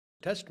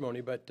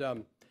testimony, but I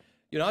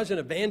was in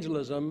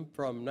evangelism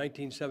from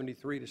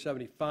 1973 to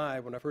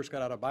 75 when I first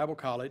got out of Bible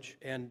college,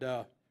 and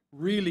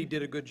really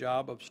did a good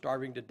job of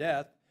starving to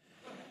death.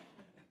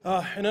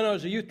 And then I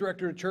was a youth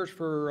director in church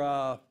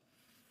for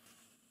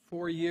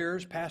 4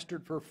 years,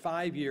 pastored for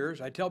 5 years.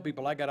 I tell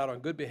people I got out on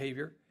good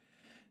behavior.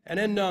 And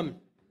then,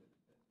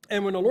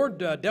 and when the Lord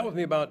dealt with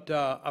me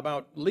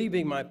about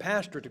leaving my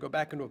pastor to go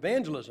back into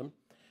evangelism,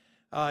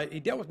 He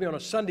dealt with me on a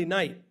Sunday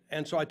night.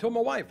 And so I told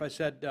my wife, I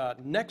said,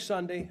 next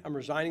Sunday, I'm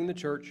resigning the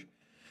church.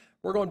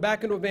 We're going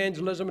back into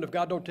evangelism, and if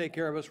God don't take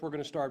care of us, we're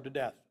going to starve to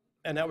death.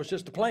 And that was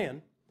just the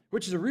plan,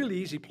 which is a really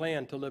easy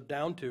plan to live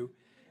down to.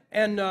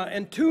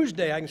 And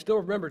Tuesday, I can still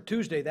remember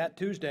that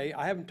Tuesday,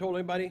 I haven't told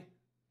anybody,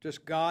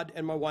 just God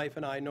and my wife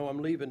and I know I'm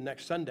leaving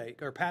next Sunday,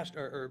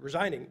 or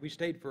resigning. We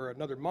stayed for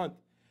another month.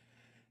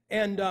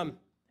 And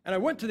I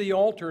went to the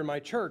altar in my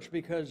church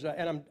because,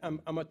 and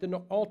I'm at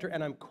the altar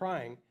and I'm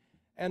crying.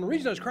 And the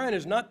reason I was crying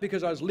is not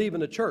because I was leaving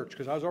the church,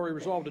 because I was already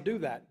resolved to do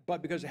that,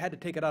 but because I had to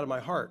take it out of my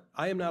heart.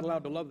 I am not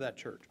allowed to love that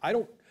church.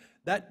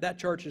 That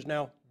church is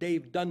now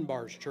Dave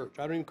Dunbar's church.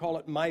 I don't even call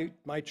it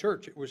my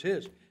church. It was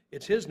his.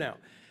 It's his now.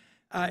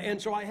 And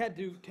so I had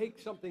to take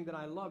something that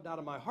I loved out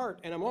of my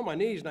heart, and I'm on my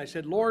knees, and I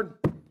said, Lord,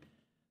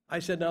 I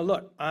said, now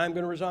look, I'm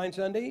going to resign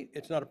Sunday.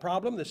 It's not a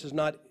problem. This is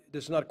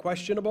not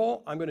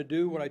questionable. I'm going to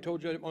do what I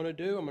told you I want to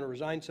do. I'm going to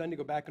resign Sunday,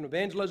 go back into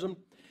evangelism.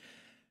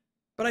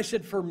 But I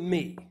said, for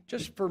me,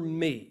 just for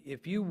me,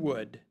 if you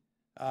would,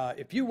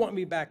 if you want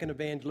me back in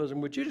evangelism,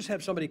 would you just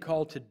have somebody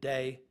call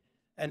today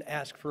and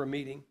ask for a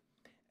meeting?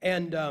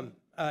 And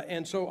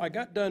so I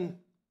got done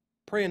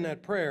praying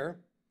that prayer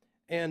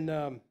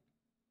and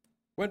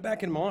went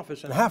back in my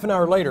office. And half an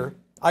hour later,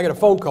 I got a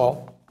phone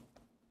call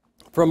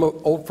from an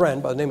old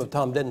friend by the name of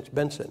Tom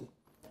Benson.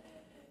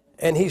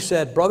 And he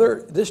said,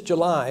 brother, this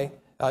July,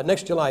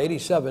 next July,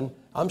 87,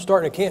 I'm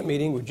starting a camp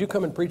meeting. Would you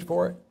come and preach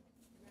for it?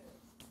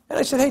 And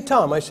I said, hey,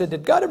 Tom, I said,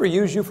 did God ever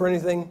use you for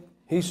anything?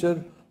 He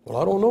said,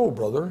 well, I don't know,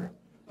 brother.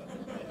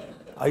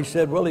 I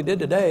said, well, he did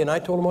today, and I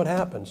told him what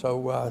happened.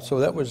 So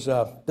that was,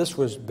 this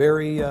was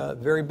very,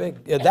 very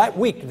big. That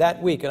week,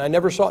 and I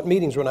never sought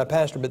meetings when I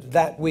pastored, but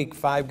that week,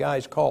 5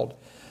 guys called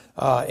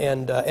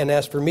and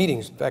asked for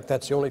meetings. In fact,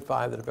 that's the only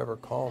 5 that have ever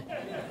called.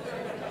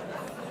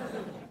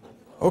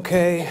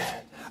 Okay,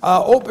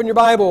 open your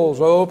Bibles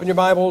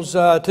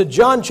to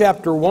John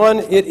chapter 1.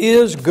 It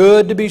is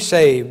good to be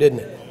saved, isn't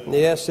it?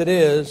 Yes, it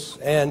is,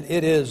 and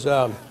it is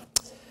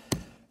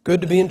good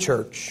to be in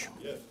church.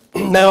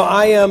 Now,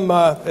 I am.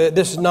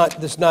 This is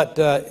not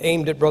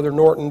aimed at Brother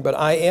Norton, but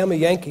I am a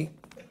Yankee.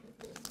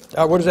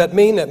 What does that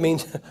mean? That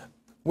means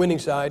winning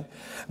side.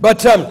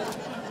 But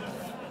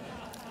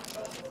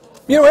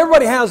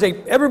everybody has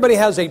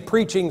a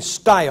preaching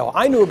style.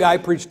 I knew a guy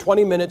preached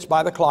 20 minutes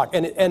by the clock,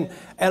 and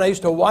I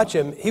used to watch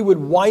him. He would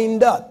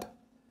wind up.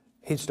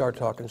 He'd start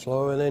talking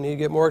slow, and then he'd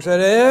get more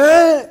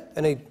excited,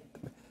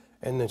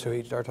 and then so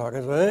he'd start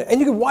talking, and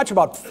you could watch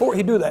about 4.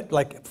 He'd do that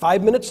like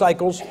 5-minute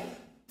cycles,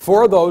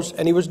 4 of those,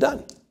 and he was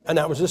done. And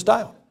that was his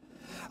style.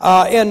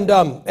 And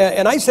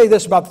I say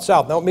this about the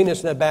South. I don't mean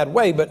this in a bad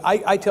way, but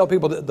I tell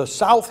people that the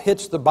South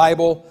hits the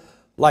Bible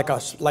like a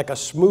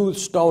smooth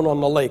stone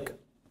on the lake,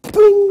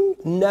 Bing!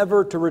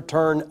 Never to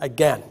return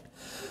again.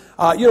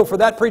 For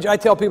that preach, I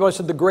tell people, I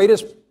said the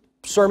greatest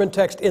sermon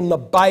text in the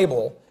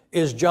Bible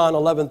is John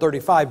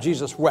 11:35.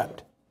 Jesus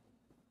wept.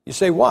 You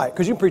say why?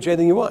 Because you can preach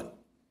anything you want.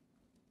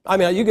 I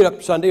mean, you get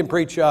up Sunday and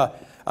preach,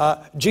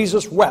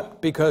 Jesus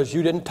wept because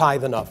you didn't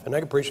tithe enough. And I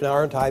can preach an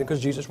hour on tithing because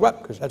Jesus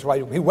wept, because that's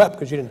why he wept,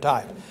 because you didn't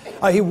tithe.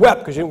 He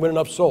wept because you didn't win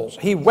enough souls.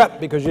 He wept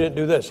because you didn't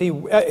do this.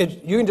 You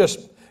can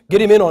just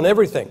get him in on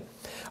everything.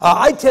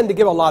 I tend to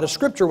give a lot of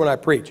scripture when I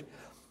preach.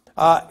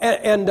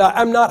 I'm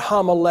not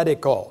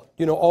homiletical.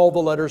 All the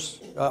letters,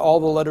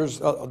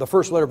 the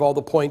first letter of all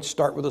the points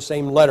start with the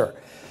same letter.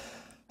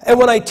 And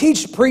when I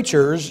teach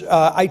preachers,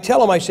 I tell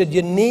them, I said,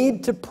 you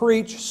need to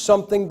preach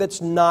something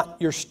that's not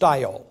your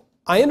style.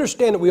 I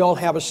understand that we all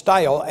have a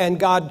style, and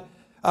God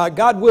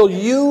will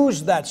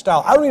use that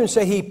style. I don't even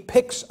say He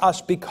picks us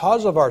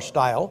because of our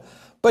style,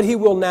 but He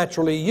will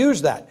naturally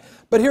use that.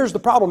 But here's the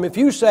problem. If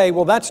you say,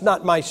 well, that's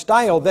not my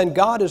style, then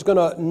God is going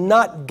to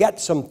not get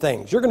some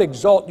things. You're going to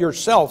exalt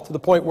yourself to the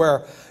point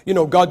where,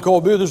 God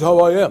called me, this is how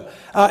I am.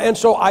 And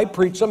so I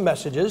preach some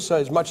messages,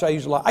 as much as I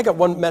use a lot. I got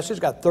one message,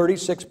 got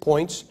 36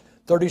 points.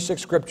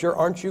 36 scripture.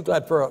 Aren't you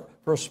glad for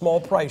a small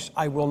price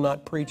I will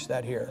not preach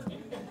that here?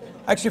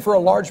 Actually, for a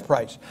large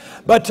price.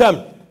 But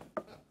so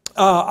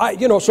I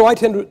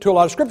tend to a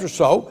lot of scripture.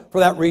 So for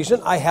that reason,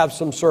 I have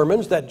some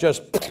sermons that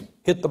just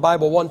hit the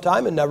Bible one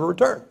time and never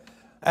return.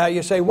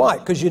 You say why?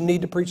 Because you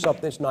need to preach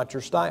something that's not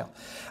your style.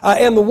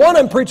 And the one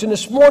I'm preaching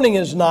this morning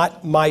is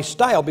not my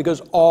style,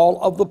 because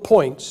all of the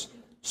points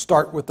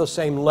start with the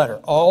same letter.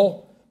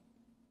 All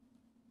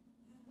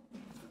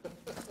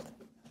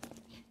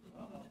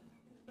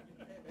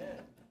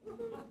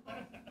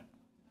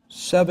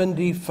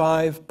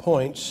 75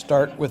 points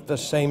start with the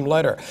same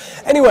letter.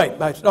 Anyway,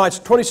 no, it's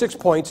 26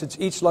 points. It's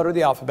each letter of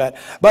the alphabet.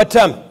 But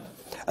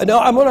No,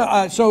 I'm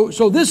gonna.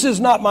 So this is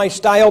not my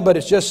style, but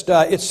it's just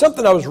it's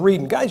something I was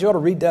reading. Guys, you ought to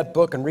read that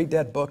book and read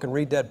that book and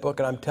read that book.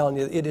 And I'm telling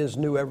you, it is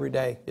new every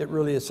day. It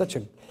really is such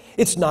a.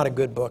 It's not a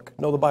good book.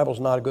 No, the Bible's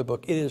not a good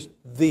book. It is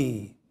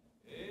the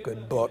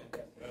good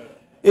book.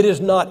 It is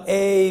not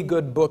a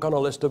good book on a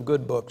list of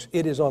good books.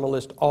 It is on a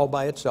list all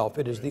by itself.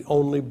 It is the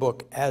only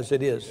book as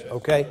it is.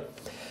 Okay.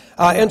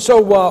 And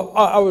so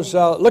I was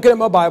looking at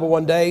my Bible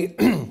one day,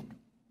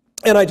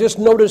 and I just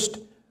noticed.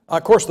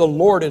 Of course, the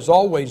Lord is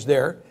always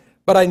there.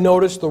 But I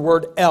noticed the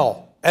word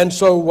L. And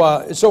so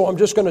I'm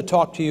just going to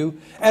talk to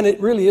you. And it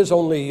really is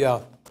only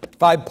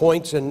 5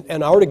 points. And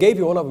I already gave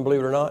you one of them, believe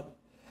it or not.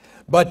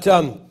 But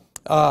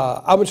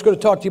I'm just going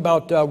to talk to you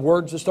about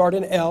words that start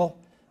in L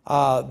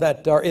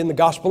that are in the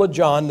Gospel of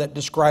John that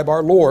describe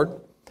our Lord.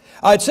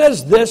 It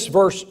says this,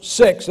 verse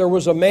 6, there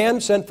was a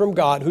man sent from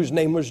God whose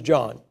name was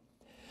John.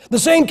 The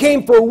same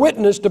came for a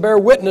witness to bear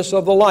witness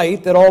of the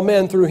light that all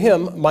men through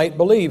him might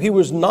believe. He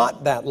was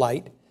not that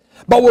light,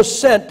 but was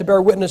sent to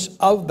bear witness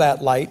of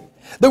that light.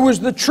 There was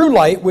the true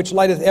light, which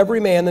lighteth every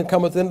man that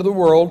cometh into the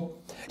world.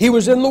 He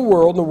was in the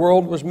world, and the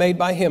world was made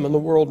by him, and the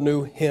world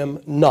knew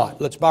him not.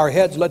 Let's bow our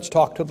heads, let's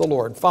talk to the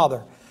Lord.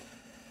 Father,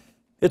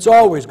 it's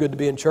always good to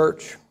be in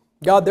church.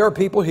 God, there are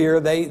people here,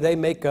 they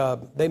make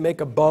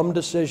a bum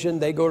decision.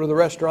 They go to the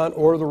restaurant,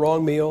 order the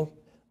wrong meal.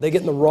 They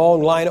get in the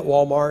wrong line at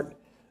Walmart.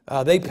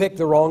 They pick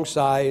the wrong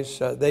size.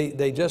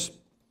 They just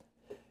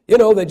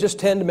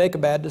tend to make a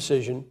bad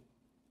decision.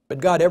 But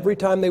God, every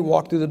time they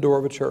walk through the door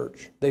of a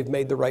church, they've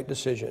made the right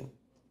decision.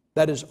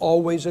 That is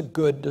always a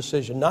good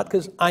decision. Not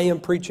because I am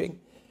preaching,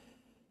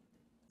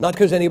 not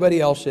because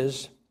anybody else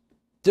is.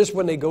 Just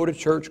when they go to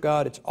church,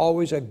 God, it's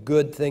always a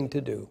good thing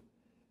to do.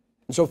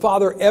 And so,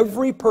 Father,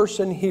 every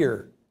person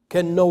here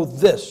can know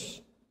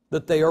this,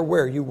 that they are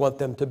where you want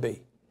them to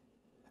be.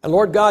 And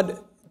Lord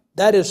God,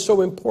 that is so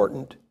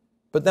important.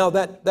 But now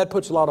that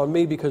puts a lot on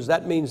me, because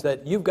that means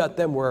that you've got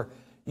them where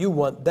you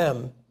want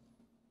them.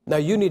 Now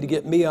you need to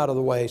get me out of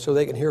the way so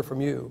they can hear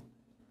from you.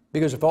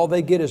 Because if all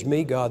they get is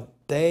me, God,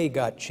 they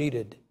got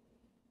cheated.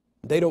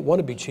 They don't want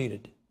to be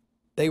cheated.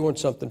 They want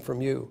something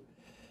from you.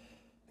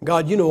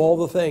 God, you know all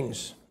the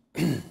things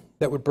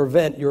that would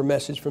prevent your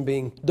message from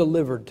being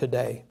delivered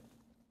today.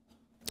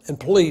 And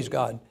please,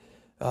 God,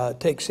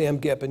 take Sam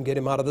Gipp and get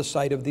him out of the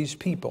sight of these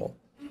people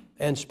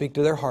and speak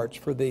to their hearts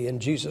for thee.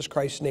 In Jesus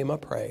Christ's name I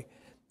pray.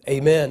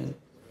 Amen.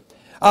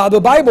 The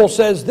Bible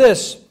says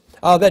this,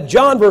 that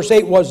John, verse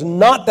 8, was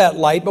not that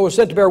light, but was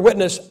sent to bear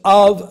witness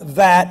of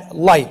that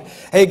light.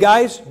 Hey,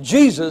 guys,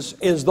 Jesus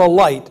is the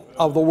light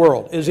of the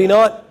world, is he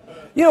not?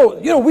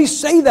 You know, we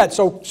say that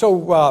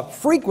so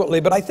frequently,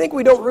 but I think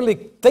we don't really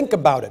think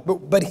about it.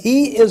 But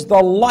he is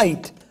the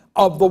light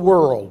of the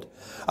world.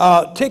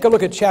 Take a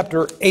look at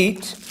chapter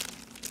 8.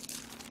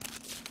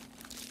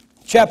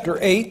 Chapter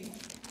 8.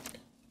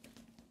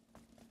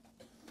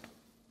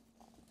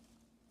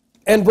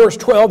 And verse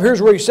 12,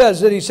 here's where he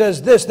says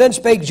this, Then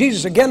spake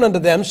Jesus again unto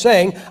them,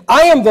 saying,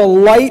 I am the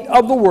light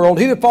of the world.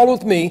 He that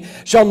followeth me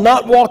shall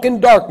not walk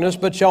in darkness,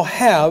 but shall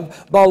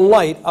have the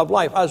light of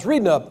life. I was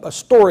reading a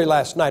story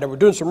last night. I was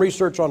doing some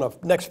research on a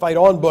Next Fight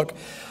On book.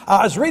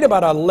 I was reading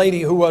about a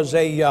lady who was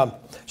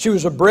she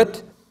was a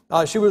Brit.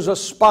 She was a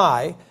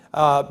spy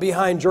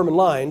behind German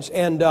lines.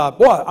 And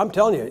boy, I'm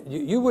telling you,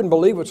 you wouldn't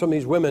believe what some of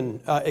these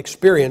women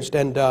experienced.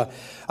 And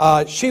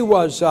she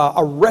was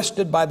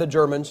arrested by the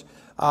Germans,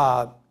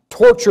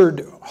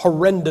 tortured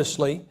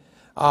horrendously,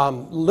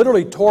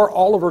 literally tore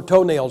all of her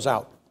toenails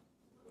out,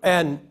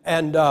 and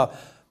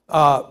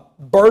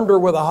burned her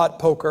with a hot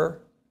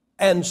poker,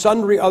 and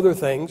sundry other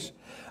things.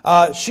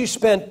 She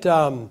spent,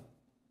 I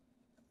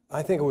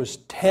think it was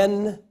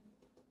 10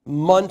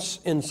 months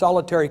in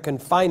solitary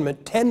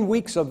confinement. 10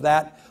 weeks of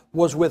that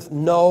was with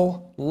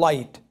no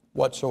light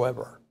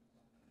whatsoever.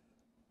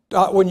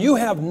 When you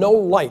have no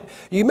light,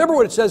 you remember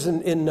what it says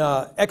in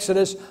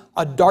Exodus,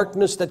 a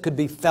darkness that could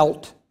be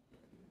felt?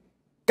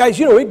 Guys,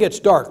 you know, it gets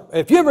dark.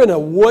 If you're ever in the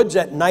woods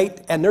at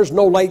night and there's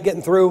no light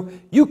getting through,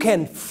 you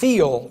can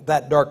feel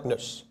that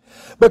darkness.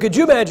 But could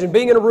you imagine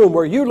being in a room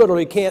where you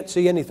literally can't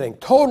see anything,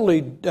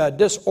 totally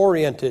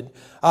disoriented,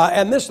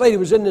 and this lady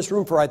was in this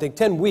room for, I think,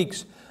 10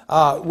 weeks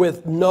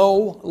with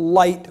no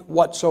light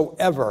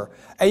whatsoever.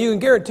 And you can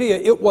guarantee you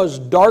it was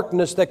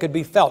darkness that could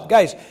be felt.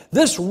 Guys,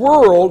 this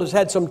world has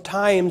had some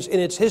times in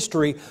its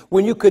history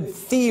when you could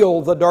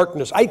feel the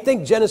darkness. I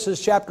think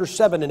Genesis chapter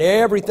 7 and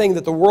everything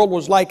that the world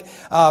was like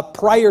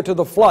prior to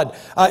the flood,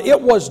 it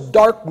was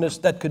darkness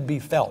that could be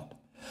felt.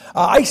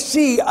 I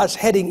see us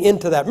heading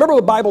into that. Remember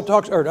the Bible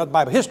talks, or not the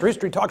Bible,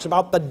 history talks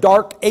about the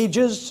dark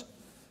ages?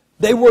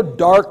 They were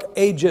dark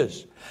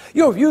ages.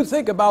 You know, if you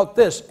think about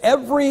this,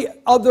 every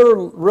other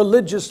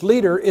religious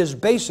leader is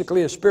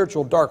basically a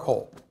spiritual dark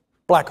hole,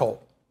 black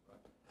hole.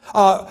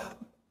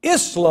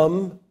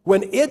 Islam,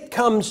 when it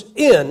comes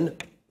in,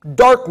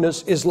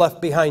 darkness is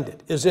left behind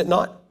it, is it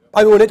not?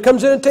 I mean, when it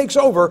comes in and takes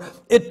over,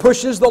 it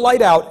pushes the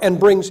light out and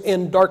brings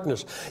in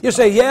darkness. You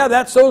say, yeah,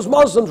 that's those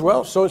Muslims.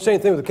 Well, so it's the same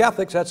thing with the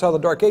Catholics. That's how the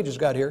Dark Ages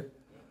got here.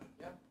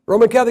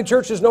 Roman Catholic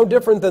Church is no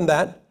different than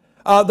that.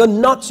 The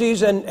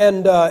Nazis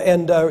and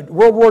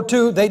World War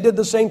II, they did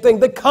the same thing.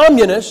 The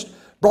communists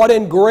brought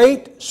in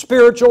great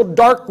spiritual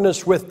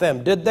darkness with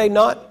them, did they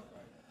not?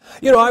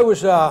 You know, I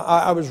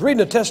was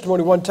reading a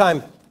testimony one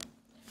time,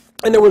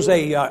 and there was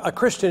a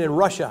Christian in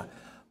Russia.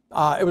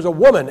 It was a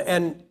woman,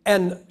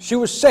 and she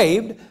was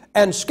saved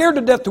and scared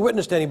to death to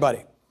witness to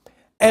anybody.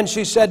 And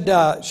she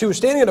said she was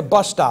standing at a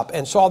bus stop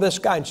and saw this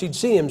guy, and she'd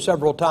seen him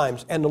several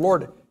times, and the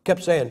Lord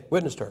kept saying,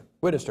 witnessed her,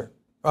 witnessed her,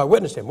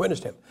 witnessed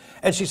him.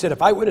 And she said,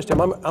 if I witnessed him,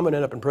 I'm going to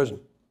end up in prison.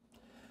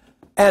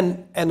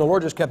 And the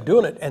Lord just kept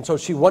doing it. And so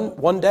she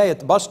one day at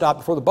the bus stop,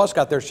 before the bus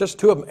got there, it's just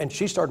two of them, and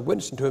she started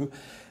witnessing to him,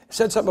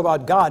 said something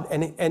about God,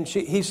 and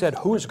he said,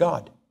 who is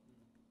God?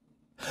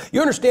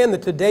 You understand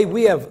that today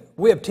we have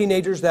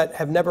teenagers that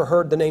have never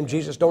heard the name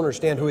Jesus, don't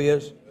understand who he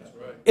is?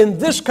 In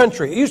this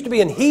country, it used to be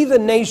in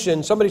heathen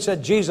nation, somebody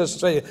said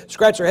Jesus,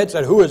 scratch their head,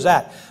 said, who is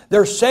that?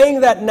 They're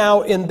saying that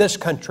now in this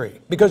country,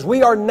 because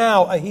we are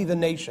now a heathen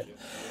nation.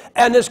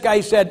 And this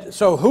guy said,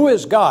 so who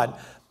is God?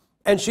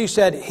 And she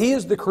said, he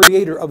is the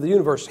creator of the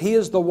universe. He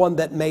is the one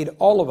that made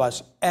all of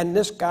us. And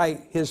this guy,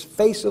 his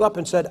face lit up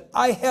and said,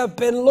 I have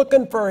been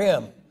looking for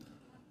him.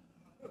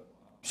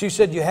 She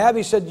said, you have?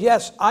 He said,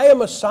 yes, I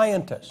am a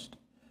scientist.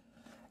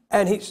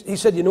 And he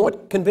said, you know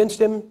what convinced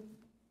him?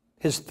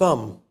 His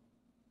thumb.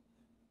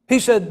 He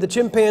said, the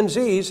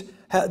chimpanzees,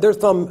 their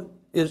thumb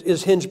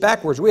is hinged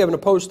backwards. We have an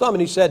opposed thumb.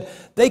 And he said,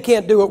 they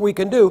can't do what we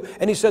can do.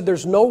 And he said,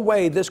 there's no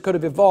way this could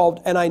have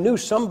evolved. And I knew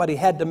somebody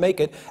had to make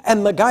it.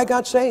 And the guy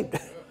got saved.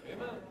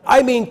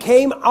 I mean,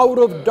 came out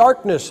of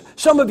darkness.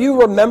 Some of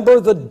you remember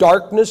the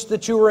darkness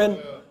that you were in.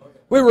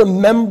 We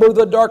remember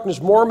the darkness.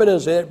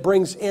 Mormonism, it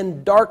brings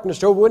in darkness.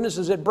 Jehovah's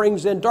Witnesses, it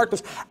brings in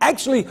darkness.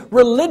 Actually,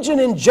 religion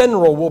in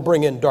general will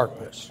bring in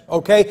darkness.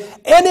 Okay?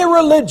 Any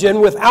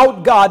religion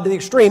without God to the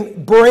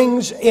extreme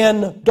brings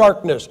in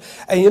darkness.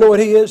 And you know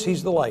what he is?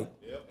 He's the light.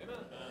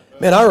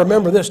 Man, I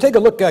remember this. Take a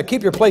look.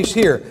 Keep your place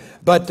here.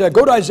 But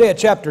go to Isaiah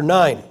chapter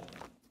 9.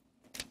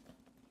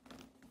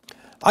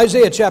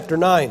 Isaiah chapter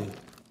 9.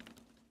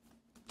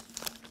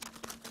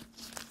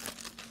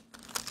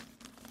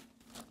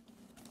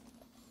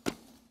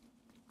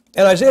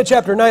 In Isaiah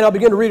chapter 9, I'll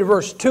begin to read at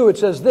verse 2. It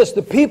says this,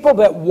 the people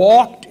that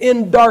walked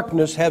in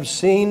darkness have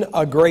seen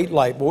a great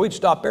light. Well, we'd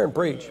stop there and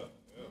preach.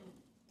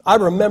 I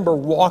remember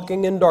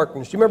walking in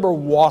darkness. Do you remember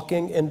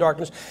walking in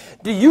darkness?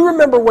 Do you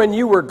remember when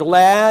you were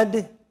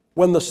glad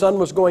when the sun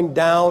was going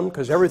down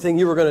because everything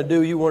you were going to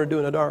do, you wanted to do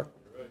in the dark?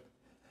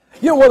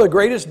 You know, one of the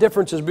greatest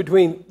differences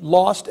between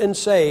lost and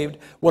saved,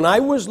 when I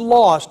was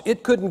lost,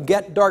 it couldn't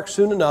get dark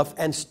soon enough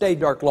and stay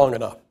dark long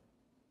enough.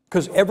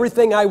 Because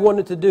everything I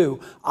wanted to do,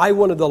 I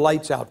wanted the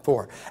lights out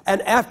for.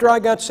 And after I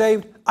got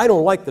saved, I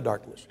don't like the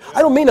darkness.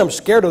 I don't mean I'm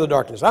scared of the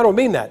darkness. I don't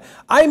mean that.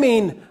 I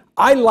mean,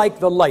 I like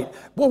the light.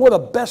 Well, one of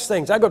the best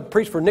things, I go to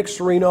preach for Nick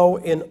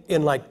Serino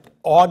in like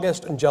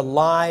August and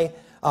July,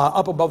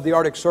 up above the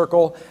Arctic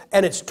Circle,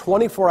 and it's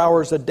 24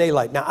 hours of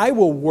daylight. Now, I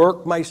will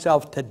work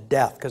myself to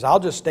death, because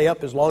I'll just stay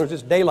up as long as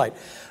it's daylight.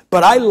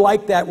 But I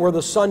like that where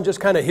the sun just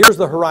kind of, here's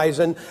the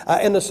horizon,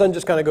 and the sun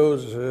just kind of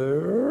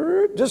goes,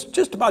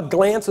 just about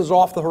glances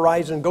off the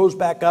horizon, goes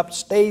back up,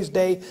 stays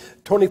day,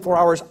 24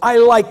 hours. I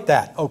like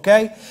that,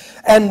 okay?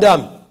 And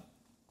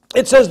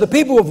it says, the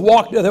people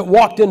that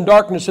walked in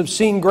darkness have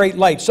seen great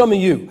light. Some of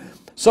you,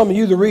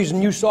 the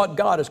reason you sought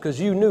God is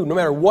because you knew no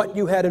matter what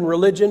you had in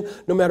religion,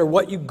 no matter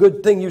what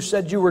good thing you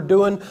said you were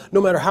doing,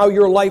 no matter how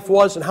your life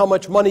was and how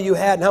much money you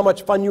had and how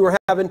much fun you were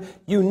having,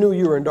 you knew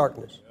you were in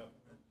darkness.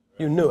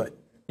 You knew it.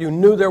 You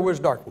knew there was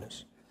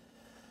darkness.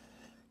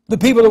 The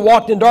people that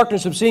walked in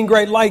darkness have seen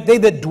great light. They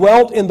that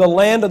dwelt in the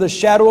land of the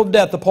shadow of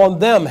death, upon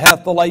them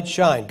hath the light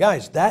shined.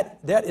 Guys, that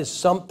is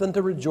something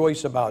to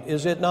rejoice about,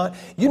 is it not?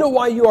 You know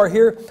why you are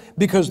here?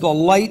 Because the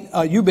light,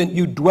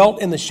 you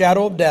dwelt in the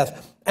shadow of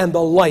death, and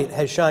the light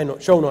has shone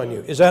on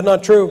you. Is that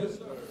not true?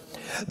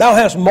 Yes, thou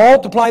hast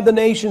multiplied the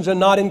nations and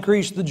not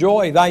increased the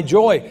joy, thy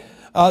joy.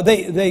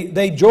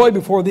 They joy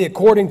before thee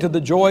according to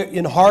the joy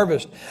in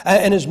harvest,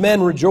 and his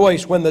men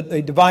rejoice when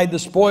they divide the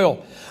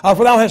spoil.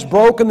 For thou hast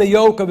broken the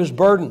yoke of his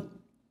burden,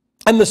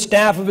 and the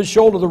staff of his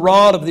shoulder, the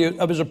rod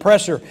of his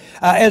oppressor,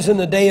 as in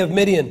the day of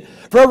Midian.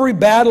 For every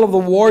battle of the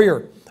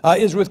warrior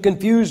is with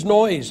confused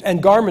noise,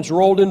 and garments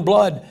rolled in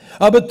blood.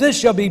 But this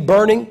shall be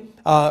burning,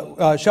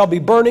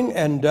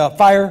 and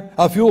fire,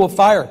 a fuel of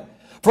fire.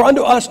 For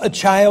unto us a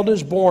child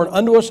is born,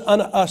 unto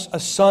us a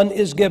son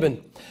is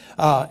given.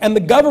 And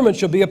the government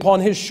shall be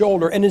upon his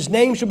shoulder, and his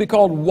name shall be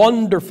called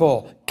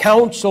Wonderful,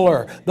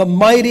 Counselor, the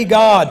Mighty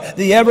God,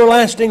 the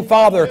Everlasting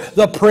Father,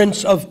 the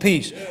Prince of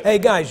Peace. Hey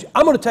guys,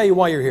 I'm going to tell you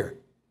why you're here.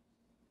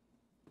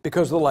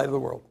 Because of the light of the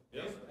world.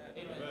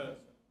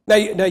 Now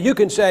you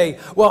can say,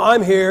 well,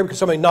 I'm here because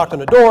somebody knocked on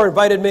the door,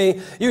 invited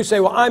me. You can say,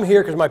 well, I'm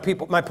here because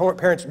my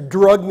parents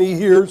drugged me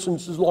here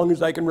since as long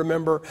as I can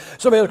remember.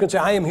 Somebody else can say,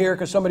 I am here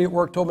because somebody at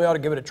work told me I ought to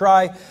give it a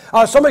try.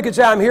 Somebody could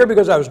say, I'm here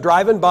because I was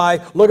driving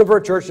by, looking for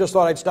a church, just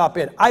thought I'd stop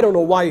in. I don't know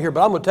why you're here,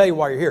 but I'm going to tell you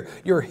why you're here.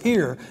 You're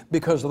here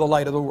because of the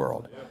light of the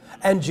world.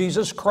 And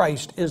Jesus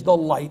Christ is the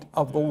light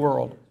of the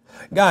world.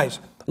 Guys,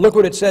 look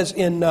what it says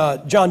in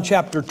John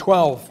chapter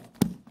 12.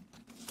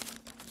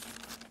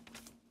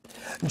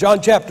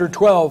 John chapter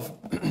 12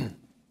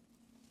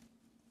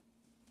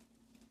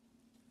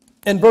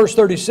 and verse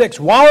 36,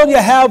 while you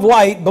have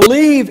light,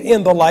 believe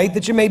in the light,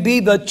 that you may be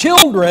the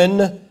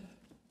children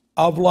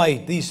of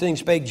light. These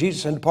things spake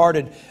Jesus and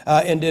departed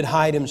and did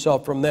hide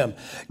himself from them.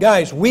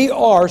 Guys, we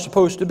are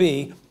supposed to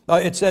be,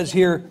 it says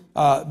here,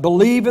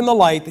 believe in the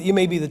light that you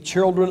may be the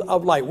children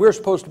of light. We're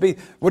supposed to be,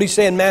 what do you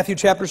say in Matthew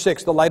chapter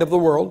 6, the light of the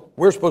world?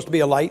 We're supposed to be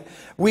a light.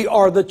 We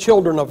are the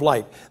children of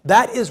light.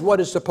 That is what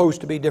is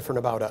supposed to be different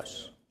about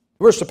us.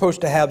 We're supposed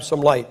to have some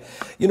light.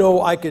 You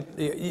know,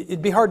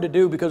 it'd be hard to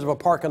do because of a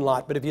parking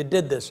lot, but if you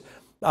did this,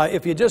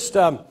 if you just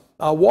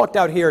walked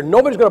out here,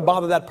 nobody's going to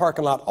bother that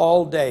parking lot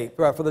all day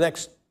for the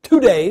next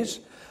 2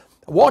 days.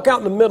 Walk out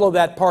in the middle of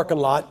that parking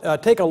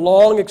lot, take a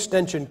long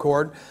extension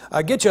cord,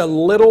 get you a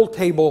little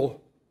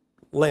table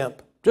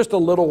lamp, just a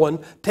little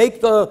one.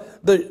 Take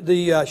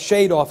the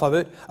shade off of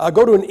it.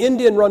 Go to an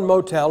Indian Run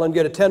motel and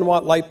get a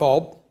 10-watt light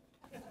bulb.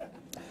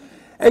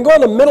 And go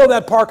in the middle of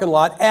that parking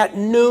lot at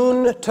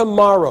noon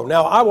tomorrow.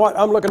 Now,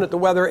 I'm looking at the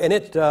weather, and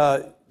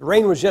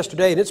rain was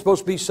yesterday, and it's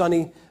supposed to be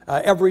sunny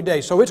every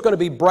day. So it's going to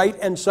be bright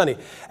and sunny.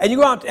 And you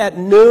go out at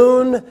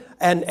noon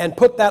and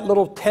put that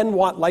little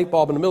 10-watt light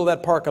bulb in the middle of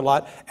that parking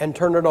lot and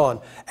turn it on.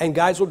 And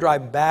guys will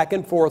drive back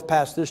and forth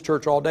past this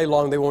church all day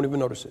long. They won't even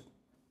notice it.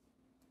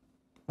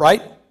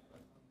 Right?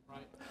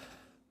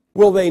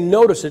 Will they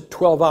notice it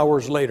 12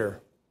 hours later?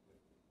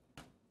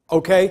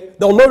 Okay?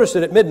 They'll notice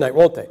it at midnight,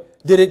 won't they?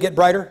 Did it get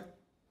brighter?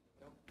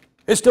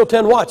 It's still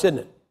 10 watts, isn't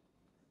it?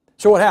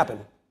 So what happened?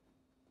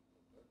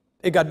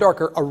 It got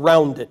darker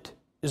around it.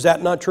 Is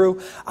that not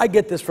true? I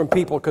get this from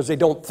people because they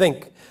don't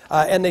think.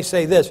 And they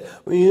say this,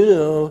 well, you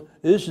know,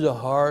 this is a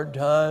hard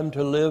time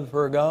to live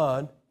for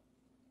God.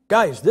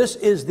 Guys, this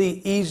is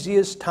the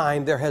easiest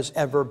time there has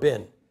ever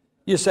been.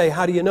 You say,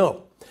 how do you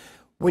know?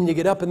 When you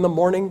get up in the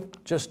morning,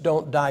 just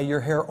don't dye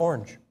your hair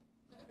orange.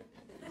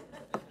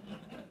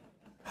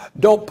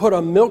 Don't put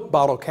a milk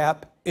bottle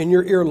cap in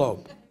your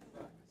earlobe.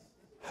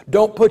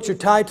 Don't put your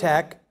tie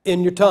tack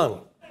in your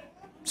tongue.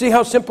 See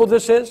how simple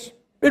this is?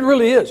 It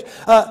really is.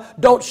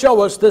 Don't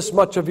show us this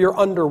much of your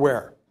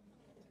underwear.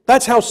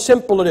 That's how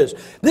simple it is.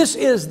 This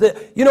is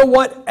you know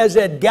what? As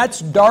it gets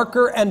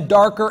darker and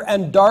darker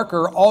and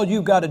darker, all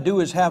you got to do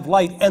is have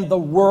light, and the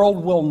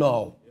world will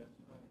know.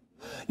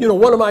 You know,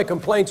 one of my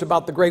complaints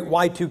about the great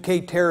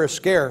Y2K terrorist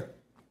scare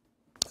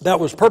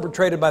that was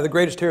perpetrated by the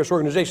greatest terrorist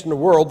organization in the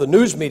world, the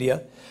news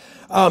media,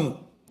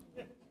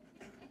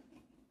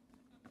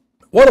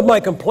 one of my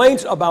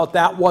complaints about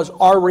that was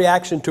our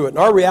reaction to it. And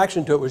our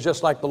reaction to it was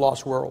just like the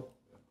lost world.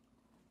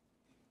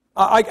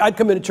 I'd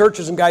come into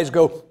churches and guys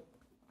go,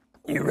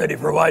 you ready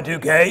for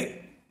Y2K?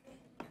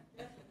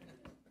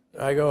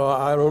 I go,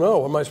 I don't know.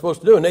 What am I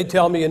supposed to do? And they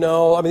tell me, you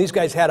know, I mean, these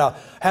guys had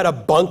a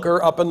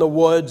bunker up in the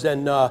woods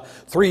and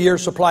 3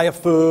 years supply of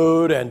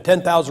food and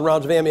 10,000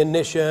 rounds of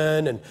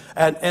ammunition.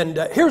 And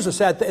here's the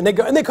sad thing.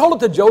 And they call it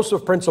the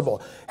Joseph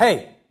principle.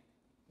 Hey,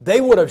 they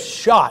would have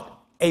shot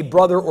a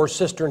brother or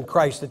sister in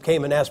Christ that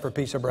came and asked for a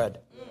piece of bread.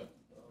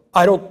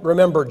 I don't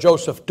remember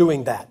Joseph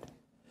doing that.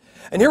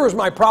 And here was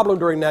my problem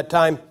during that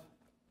time.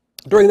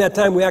 During that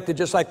time, we acted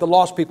just like the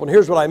lost people. And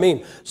here's what I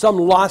mean. Some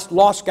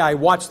lost guy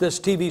watched this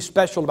TV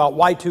special about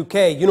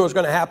Y2K. You know what's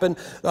going to happen?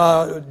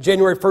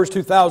 January 1st,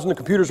 2000, the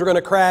computers were going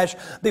to crash.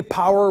 The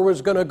power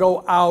was going to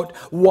go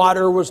out.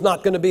 Water was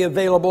not going to be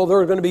available. There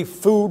were going to be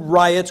food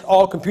riots.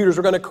 All computers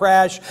were going to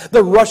crash.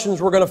 The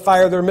Russians were going to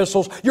fire their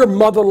missiles. Your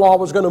mother-in-law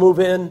was going to move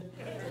in.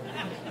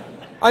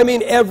 I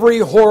mean, every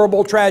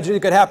horrible tragedy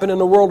that could happen in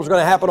the world was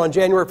going to happen on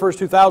January 1st,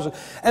 2000.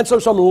 And so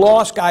some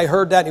lost guy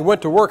heard that, and he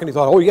went to work, and he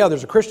thought, oh, yeah,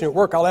 there's a Christian at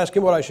work. I'll ask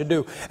him what I should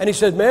do. And he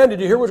said, man, did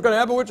you hear what's going to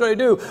happen? What should I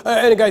do?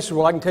 And the guy said,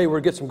 well, I can tell you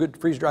where to get some good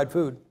freeze-dried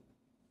food.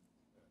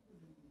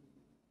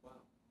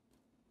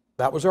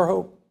 That was our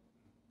hope.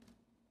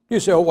 You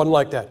say, oh, it wasn't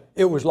like that.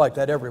 It was like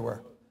that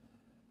everywhere.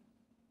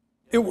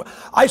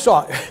 I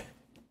saw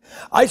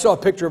a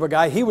picture of a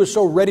guy. He was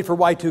so ready for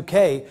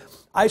Y2K.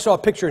 I saw a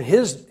picture in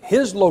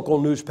his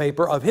local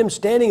newspaper of him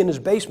standing in his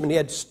basement.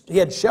 He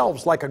had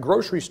shelves like a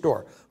grocery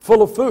store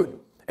full of food.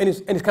 And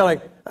he's kind of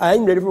like,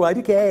 I'm ready for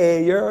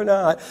Y2K, you're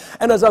not.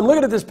 And as I'm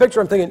looking at this picture,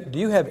 I'm thinking, do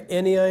you have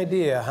any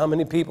idea how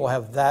many people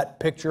have that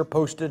picture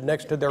posted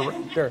next to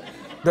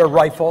their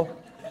rifle?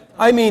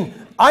 I mean,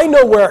 I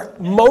know where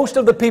most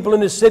of the people in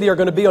this city are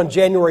going to be on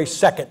January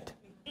 2nd.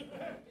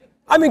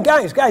 I mean,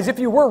 guys, if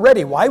you were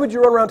ready, why would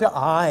you run around telling,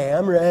 I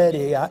am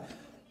ready?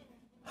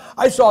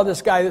 I saw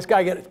this guy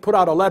put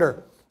out a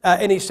letter,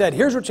 and he said,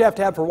 here's what you have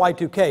to have for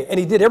Y2K. And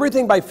he did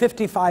everything by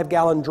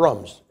 55-gallon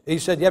drums. He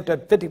said you have to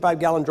have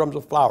 55-gallon drums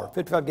of flour,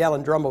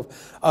 55-gallon drum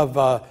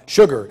of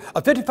sugar,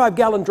 a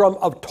 55-gallon drum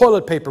of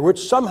toilet paper,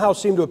 which somehow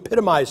seemed to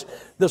epitomize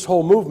this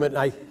whole movement,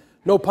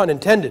 no pun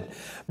intended.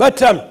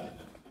 But, and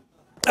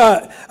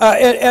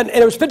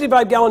it was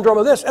 55-gallon drum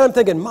of this, and I'm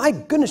thinking, my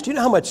goodness, do you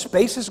know how much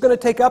space this is going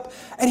to take up?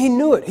 And he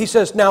knew it. He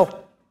says,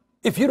 now,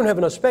 if you don't have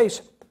enough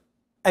space,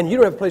 and you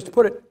don't have a place to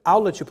put it,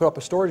 I'll let you put up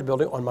a storage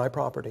building on my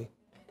property.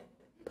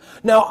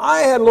 Now, I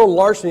had a little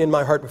larceny in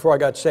my heart before I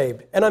got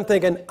saved. And I'm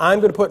thinking,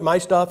 I'm going to put my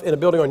stuff in a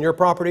building on your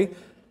property.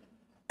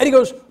 And he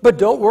goes, but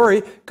don't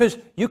worry, because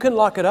you can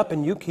lock it up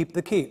and you keep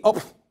the key.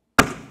 Oh,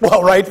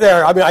 well, right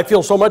there. I mean, I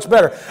feel so much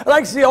better. And I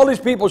can see all these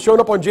people showing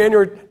up on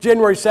January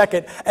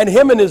 2nd, and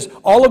him and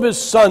all of his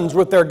sons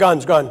with their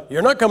guns going,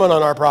 you're not coming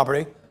on our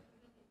property.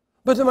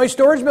 But then my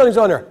storage building's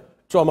on there.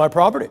 It's on my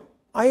property.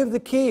 I have the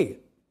key.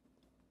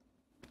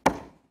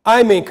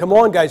 I mean, come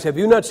on, guys. Have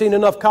you not seen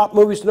enough cop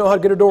movies to know how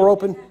to get a door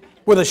open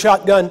with a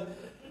shotgun?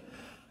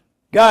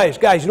 Guys,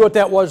 you know what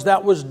that was?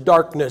 That was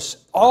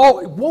darkness.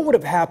 What would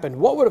have happened?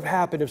 What would have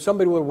happened if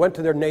somebody would have went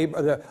to their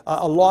neighbor,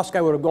 a lost guy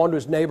would have gone to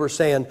his neighbor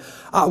saying,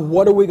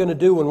 what are we going to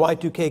do when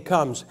Y2K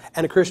comes?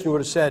 And a Christian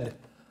would have said,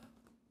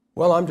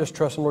 well, I'm just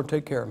trusting the Lord to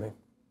take care of me.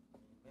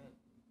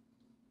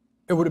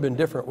 It would have been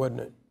different,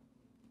 wouldn't it?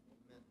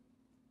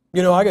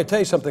 You know, I got to tell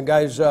you something,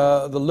 guys.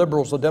 The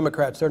liberals, the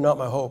Democrats, they're not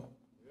my hope.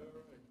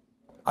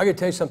 I got to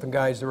tell you something,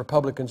 guys. The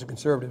Republicans and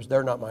conservatives,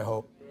 they're not my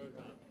hope.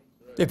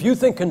 If you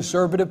think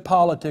conservative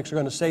politics are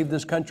going to save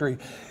this country,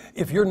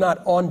 if you're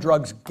not on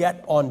drugs,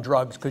 get on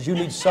drugs, because you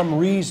need some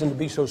reason to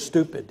be so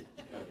stupid.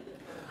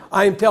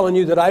 I am telling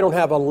you that I don't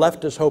have a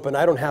leftist hope, and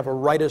I don't have a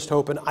rightist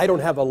hope, and I don't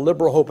have a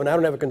liberal hope, and I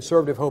don't have a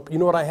conservative hope. You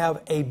know what I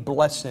have? A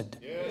blessed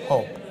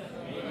hope.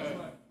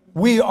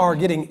 We are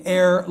getting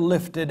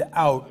airlifted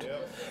out.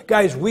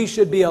 Guys, we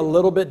should be a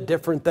little bit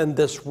different than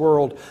this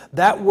world.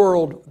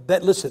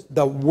 Listen,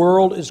 the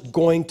world is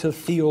going to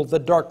feel the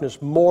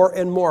darkness more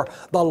and more.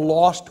 The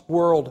lost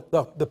world,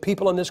 the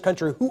people in this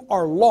country who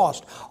are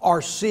lost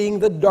are seeing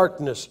the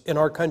darkness in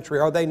our country,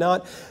 are they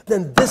not?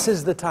 Then this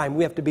is the time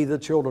we have to be the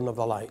children of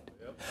the light.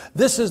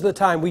 This is the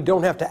time we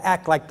don't have to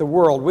act like the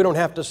world. We don't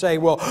have to say,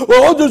 well,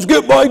 I'll just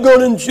get my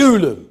gun and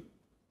shoot him.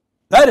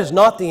 That is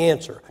not the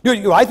answer.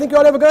 Do I think you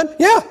ought to have a gun?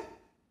 Yeah.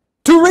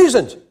 2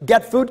 reasons.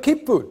 Get food,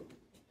 keep food.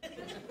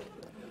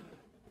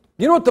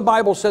 You know what the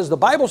Bible says? The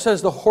Bible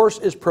says the horse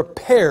is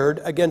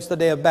prepared against the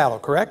day of battle,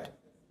 correct?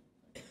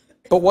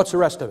 But what's the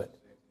rest of it?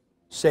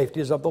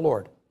 Safety is of the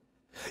Lord.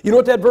 You know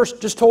what that verse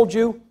just told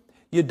you?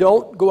 You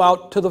don't go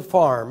out to the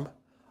farm,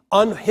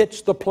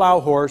 unhitch the plow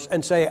horse,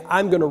 and say,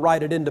 I'm going to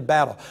ride it into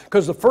battle.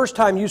 Because the first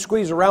time you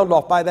squeeze a round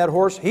off by that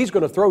horse, he's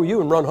going to throw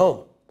you and run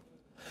home.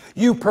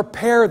 You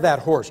prepare that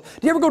horse.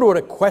 Do you ever go to an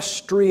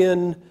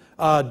equestrian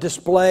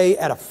display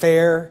at a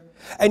fair?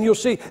 And you'll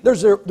see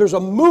there's a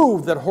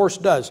move that a horse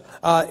does.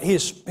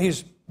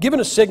 He's given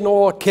a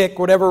signal, a kick,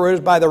 whatever it is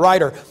by the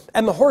rider,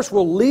 and the horse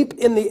will leap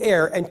in the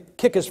air and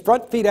kick his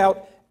front feet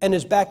out and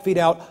his back feet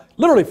out,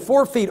 literally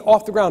 4 feet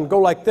off the ground, and go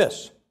like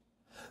this.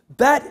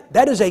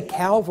 That is a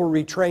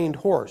cavalry trained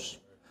horse.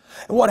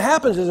 And what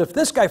happens is if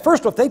this guy,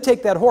 first off, they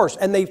take that horse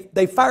and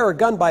they fire a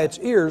gun by its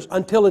ears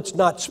until it's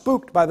not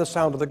spooked by the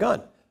sound of the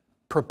gun.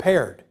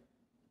 Prepared.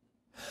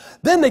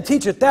 Then they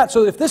teach it that,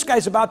 so if this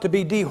guy's about to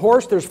be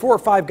dehorsed, there's 4 or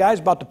 5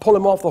 guys about to pull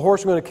him off the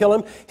horse and going to kill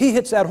him. He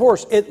hits that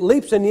horse, it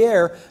leaps in the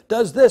air,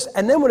 does this,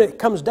 and then when it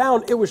comes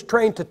down, it was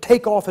trained to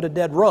take off at a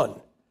dead run.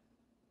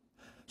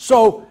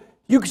 So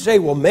you could say,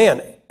 well,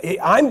 man,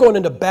 I'm going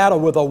into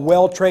battle with a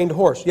well-trained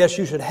horse. Yes,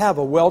 you should have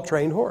a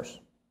well-trained horse.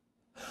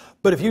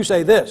 But if you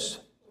say this,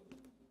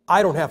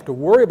 I don't have to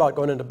worry about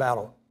going into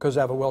battle because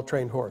I have a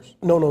well-trained horse.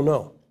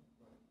 No.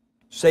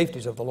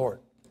 Safety's of the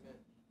Lord.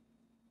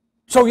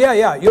 So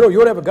yeah, you want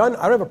to have a gun?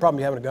 I don't have a problem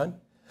with you having a gun.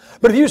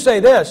 But if you say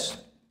this,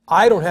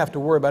 I don't have to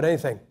worry about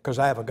anything because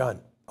I have a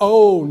gun.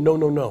 Oh,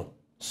 no.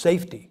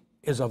 Safety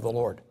is of the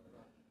Lord.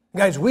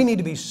 Guys, we need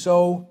to be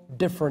so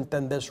different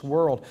than this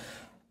world.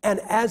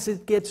 And as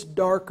it gets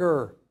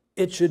darker,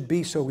 it should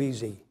be so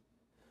easy.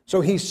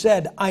 So he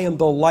said, I am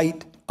the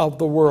light of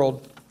the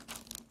world.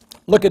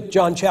 Look at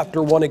John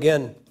chapter 1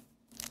 again.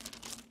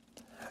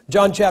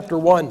 John chapter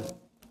 1.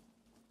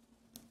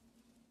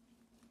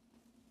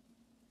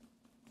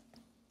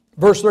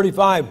 Verse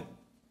 35,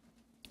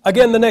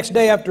 again the next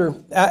day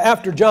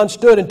after John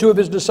stood and 2 of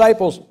his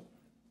disciples,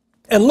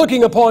 and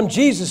looking upon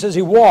Jesus as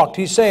he walked,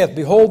 he saith,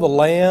 Behold the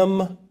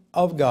Lamb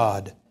of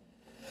God.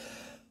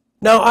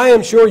 Now I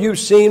am sure you've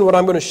seen what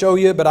I'm going to show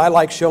you, but I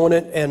like showing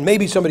it, and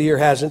maybe somebody here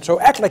hasn't, so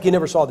act like you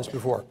never saw this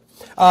before.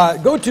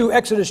 Go to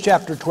Exodus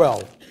chapter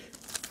 12.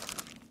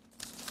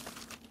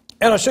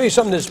 And I'll show you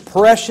something that's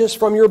precious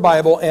from your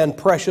Bible and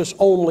precious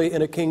only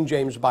in a King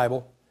James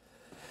Bible.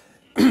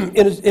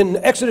 In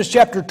Exodus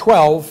chapter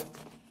 12,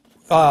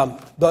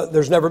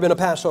 there's never been a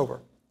Passover.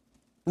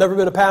 Never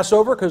been a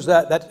Passover because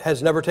that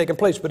has never taken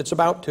place, but it's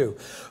about to.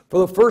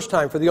 For the first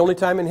time, for the only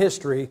time in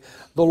history,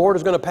 the Lord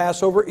is going to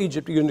pass over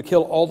Egypt. He's going to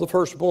kill all the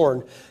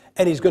firstborn,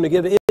 and He's going to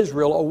give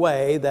Israel a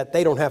way that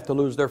they don't have to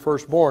lose their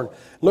firstborn.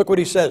 Look what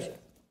He says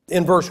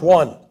in verse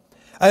 1.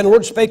 And the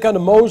Lord spake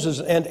unto Moses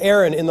and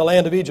Aaron in the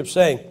land of Egypt,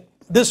 saying,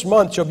 This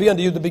month shall be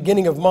unto you the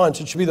beginning of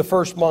months. It shall be the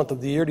first month of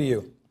the year to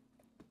you.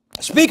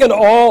 Speak unto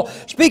all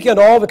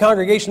the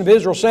congregation of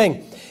Israel,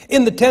 saying,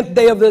 In the 10th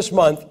day of this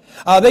month,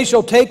 they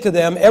shall take to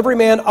them every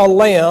man a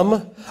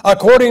lamb,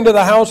 according to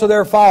the house of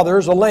their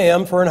fathers, a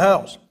lamb for an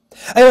house.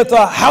 And if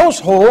the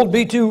household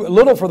be too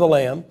little for the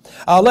lamb,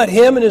 let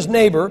him and his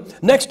neighbor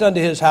next unto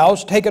his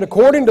house take it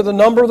according to the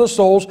number of the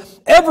souls.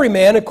 Every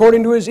man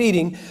according to his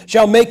eating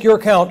shall make your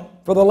account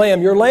for the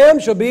lamb. Your lamb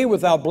shall be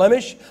without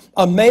blemish,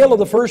 a male of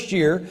the first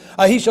year.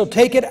 He shall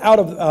take it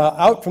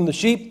out from the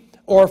sheep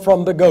or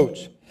from the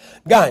goats.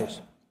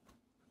 Guys,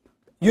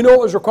 you know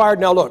what was required?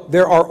 Now look,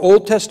 there are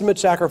Old Testament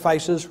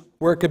sacrifices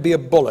where it could be a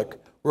bullock,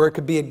 where it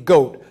could be a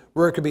goat,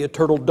 where it could be a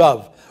turtle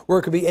dove, where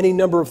it could be any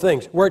number of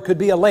things, where it could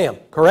be a lamb,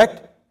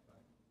 correct?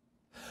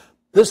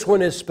 This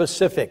one is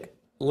specific.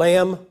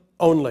 Lamb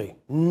only,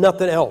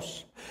 nothing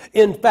else.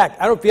 In fact,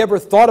 I don't know if you ever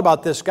thought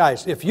about this,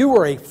 guys. If you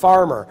were a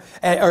farmer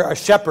or a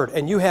shepherd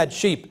and you had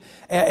sheep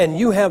and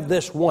you have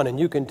this one and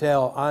you can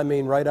tell, I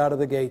mean, right out of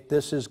the gate,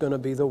 this is going to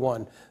be the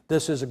one.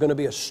 This is going to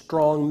be a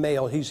strong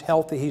male. He's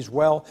healthy. He's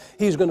well.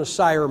 He's going to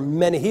sire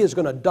many. He is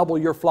going to double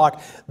your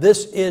flock.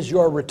 This is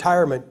your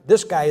retirement.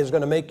 This guy is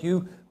going to make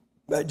you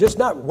just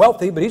not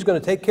wealthy, but he's going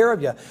to take care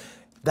of you.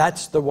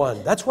 That's the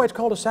one. That's why it's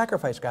called a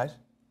sacrifice, guys.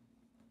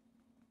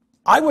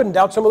 I wouldn't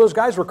doubt some of those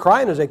guys were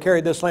crying as they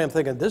carried this lamb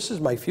thinking, this is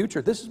my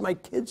future. This is my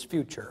kid's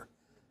future.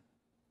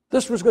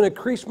 This was going to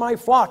increase my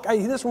flock.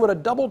 This one would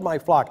have doubled my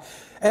flock.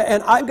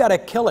 And I've got to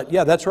kill it.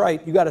 Yeah, that's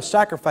right. You got to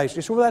sacrifice.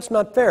 You say, well, that's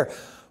not fair.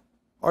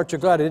 Aren't you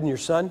glad it isn't your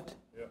son?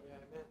 Yeah.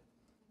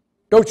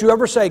 Don't you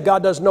ever say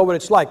God doesn't know what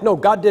it's like. No,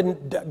 God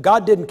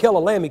didn't kill a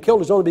lamb. He killed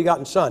his only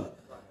begotten son.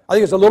 I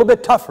think it's a little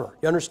bit tougher.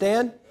 You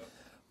understand?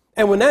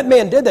 And when that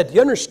man did that, do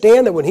you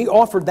understand that when he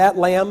offered that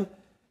lamb,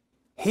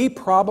 he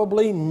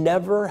probably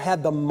never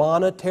had the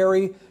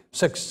monetary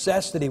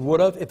success that he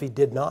would have if he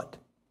did not.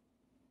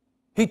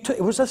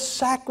 It was a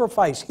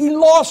sacrifice. He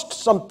lost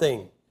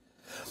something.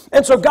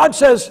 And so God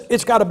says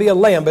it's got to be a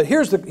lamb. But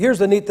here's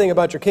the neat thing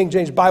about your King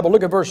James Bible.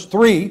 Look at verse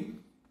 3.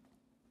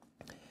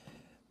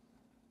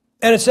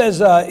 And it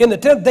says, in the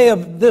 10th day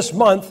of this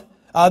month,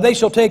 they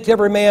shall take to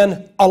every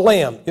man a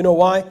lamb. You know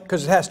why?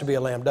 Because it has to be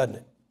a lamb, doesn't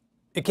it?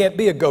 It can't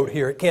be a goat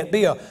here. It can't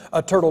be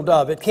a turtle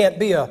dove. It can't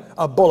be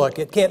a bullock.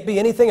 It can't be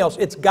anything else.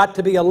 It's got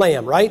to be a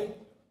lamb, right?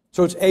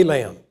 So it's a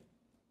lamb.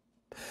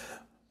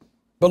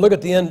 But look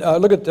at the end.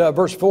 Look at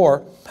verse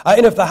 4.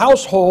 And if the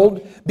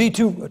household be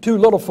too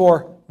little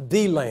for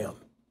the lamb.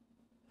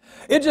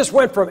 It just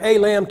went from a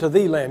lamb to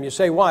the lamb. You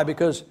say, why?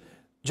 Because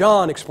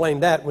John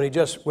explained that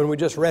when we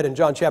just read in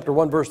John chapter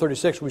 1, verse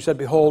 36, we said,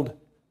 behold,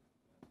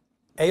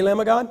 a Lamb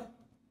of God?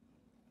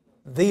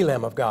 The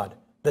Lamb of God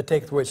that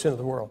taketh away the sin of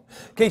the world.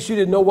 In case you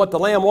didn't know what the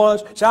lamb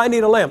was, say, I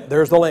need a lamb.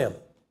 There's the lamb.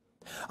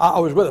 I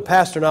was with a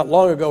pastor not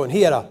long ago, and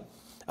his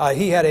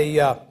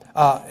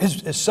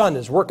son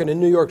is working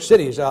in New York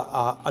City. He's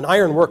an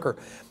iron worker,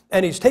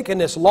 and he's taking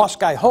this lost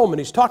guy home, and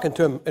he's talking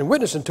to him and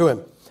witnessing to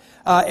him.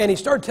 And he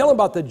started telling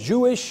about the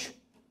Jewish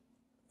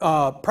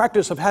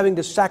practice of having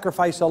to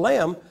sacrifice a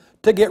lamb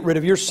to get rid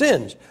of your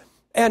sins.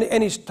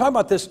 And he's talking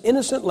about this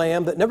innocent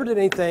lamb that never did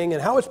anything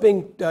and how it's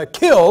being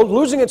killed,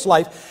 losing its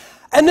life.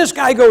 And this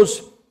guy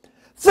goes,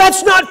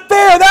 that's not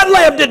fair. That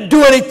lamb didn't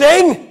do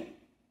anything.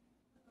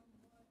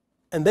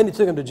 And then he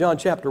took him to John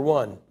chapter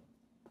 1.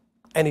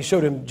 And he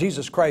showed him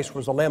Jesus Christ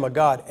was the Lamb of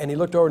God. And he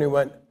looked over and he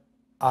went,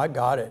 I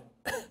got it.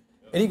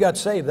 And he got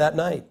saved that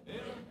night.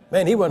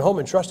 Man, he went home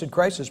and trusted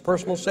Christ as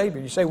personal Savior.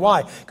 You say,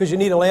 why? Because you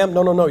need a lamb?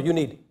 No. You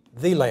need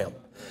the lamb.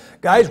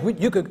 Guys,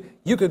 you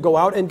could go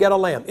out and get a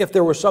lamb. If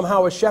there was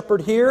somehow a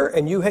shepherd here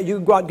and you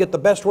could go out and get the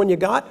best one you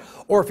got,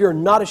 or if you're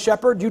not a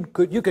shepherd, you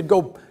could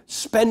go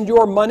spend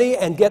your money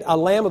and get a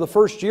lamb of the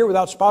first year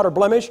without spot or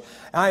blemish.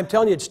 I'm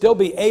telling you, it'd still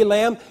be a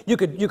lamb. You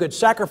could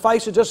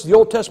sacrifice it just as the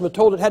Old Testament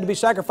told it had to be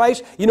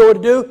sacrificed. You know what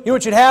to do? You know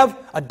what you'd have?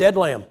 A dead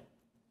lamb.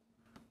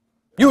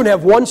 You would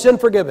have one sin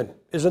forgiven.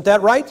 Isn't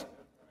that right?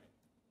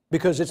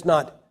 Because it's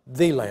not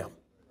the lamb.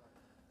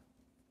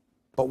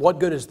 But what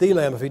good is the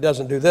lamb if he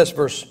doesn't do this?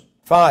 Verse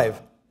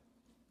 5,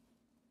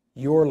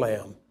 your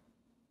lamb.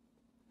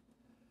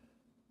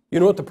 You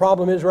know what the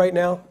problem is right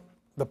now?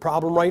 The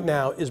problem right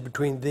now is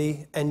between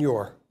thee and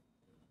your.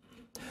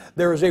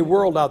 There is a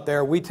world out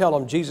there, we tell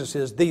them Jesus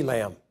is the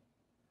lamb.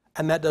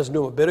 And that doesn't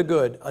do a bit of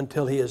good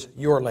until he is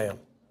your lamb.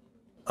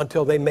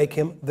 Until they make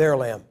him their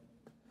lamb.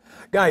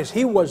 Guys,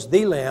 he was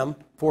the lamb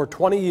for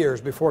 20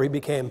 years before he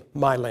became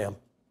my lamb.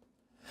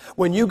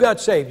 When you got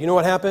saved, you know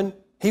what happened?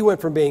 He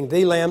went from being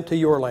the lamb to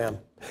your lamb.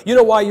 You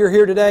know why you're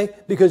here today?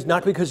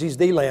 Not because he's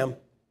the lamb.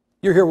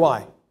 You're here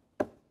why?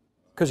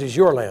 Because he's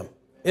your lamb.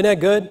 Isn't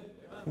that good?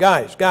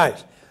 Guys,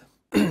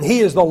 he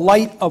is the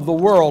light of the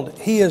world.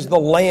 He is the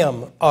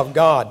Lamb of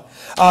God.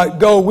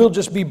 We'll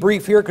just be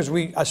brief here because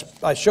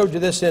I showed you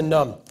this in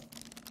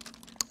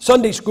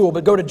Sunday school,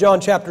 but go to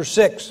John chapter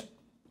 6.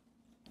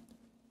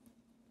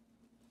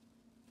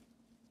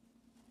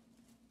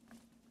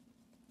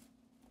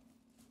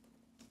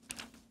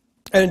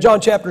 And in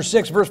John chapter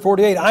 6, verse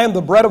 48, I am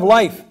the bread of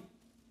life.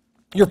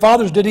 Your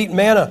fathers did eat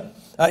manna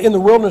in the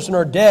wilderness and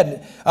are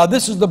dead.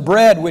 This is the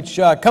bread which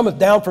cometh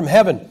down from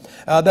heaven,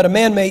 that a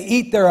man may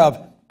eat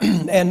thereof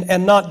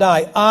and not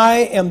die.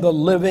 I am the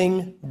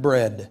living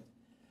bread.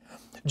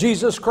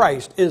 Jesus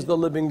Christ is the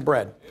living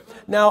bread.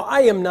 Now, I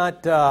am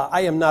not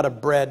a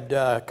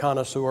bread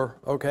connoisseur,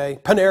 okay?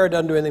 Panera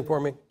doesn't do anything for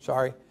me,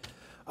 sorry.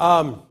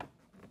 And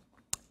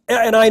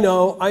I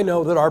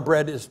know that our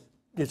bread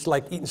it's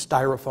like eating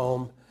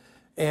styrofoam.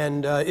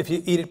 And if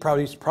you eat it,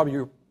 probably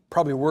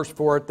probably worse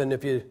for it than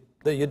if you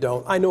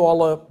don't. I know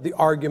all of the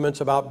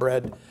arguments about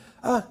bread.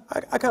 I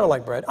kind of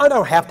like bread. I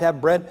don't have to have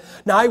bread.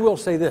 Now, I will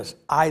say this.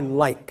 I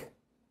like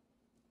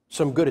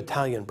some good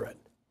Italian bread.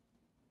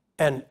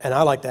 And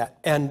I like that.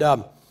 And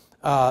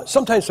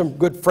sometimes some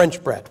good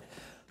French bread.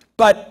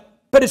 But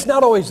it's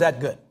not always that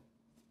good.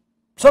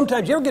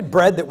 Sometimes, you ever get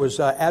bread that was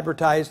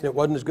advertised and it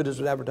wasn't as good as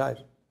it was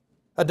advertised?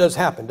 That does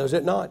happen, does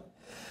it not?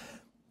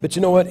 But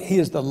you know what? He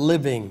is the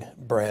living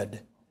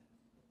bread.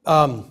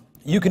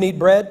 You can eat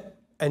bread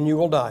and you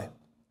will die.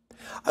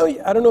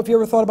 I don't know if you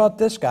ever thought about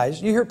this,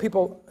 guys. You hear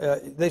people,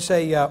 they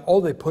say,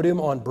 oh, they put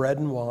him on bread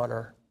and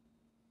water.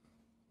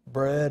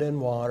 Bread and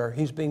water.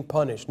 He's being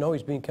punished. No,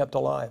 he's being kept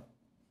alive.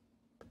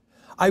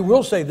 I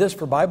will say this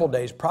for Bible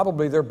days,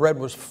 probably their bread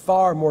was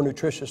far more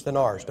nutritious than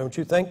ours, don't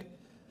you think?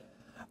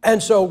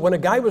 And so when a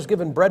guy was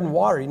given bread and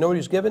water, you know what he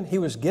was given? He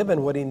was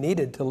given what he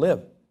needed to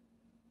live.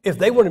 If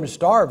they wanted him to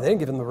starve, they didn't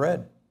give him the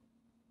bread.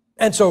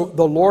 And so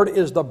the Lord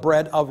is the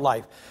bread of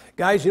life.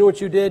 Guys, you know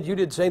what you did? You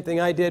did the same thing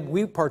I did.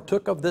 We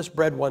partook of this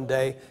bread one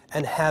day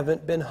and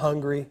haven't been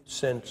hungry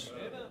since.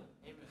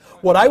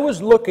 What I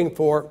was looking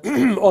for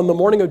on the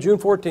morning of June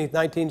 14th,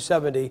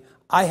 1970,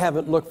 I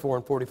haven't looked for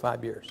in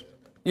 45 years.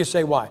 You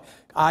say, why?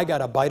 I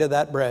got a bite of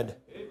that bread,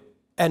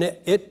 and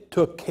it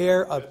took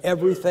care of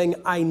everything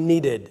I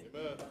needed.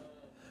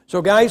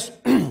 So guys,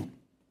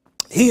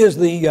 He is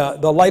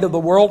the light of the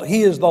world.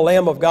 He is the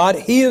Lamb of God.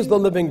 He is the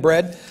living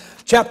bread.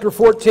 Chapter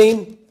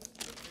 14.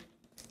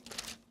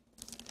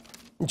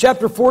 In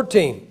chapter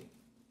 14,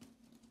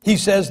 He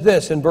says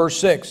this in verse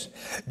 6.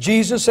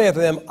 Jesus saith to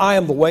them, I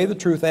am the way, the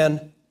truth,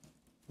 and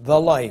the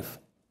life.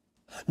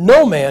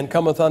 No man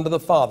cometh unto the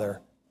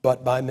Father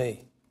but by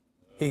me.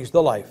 He's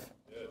the life.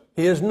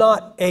 He is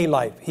not a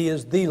life. He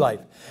is the life.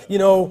 You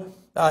know,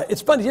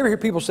 it's funny. You ever hear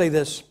people say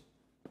this?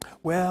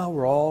 Well,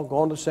 we're all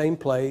going to the same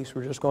place.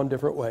 We're just going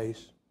different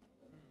ways.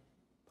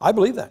 I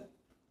believe that.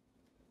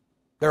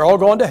 They're all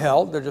going to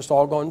hell. They're just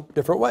all going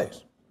different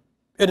ways.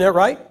 Isn't that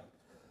right?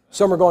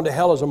 Some are going to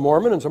hell as a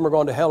Mormon, and some are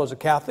going to hell as a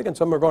Catholic, and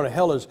some are going to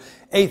hell as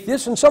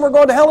atheists, and some are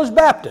going to hell as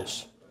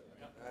Baptists.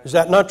 Is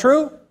that not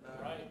true?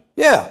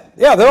 Yeah,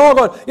 they're all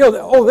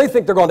going, they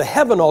think they're going to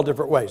heaven all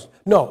different ways.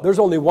 No, there's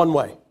only one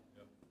way.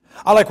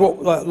 I like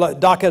what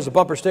Doc has a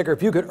bumper sticker,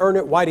 if you could earn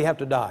it, why do you have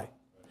to die?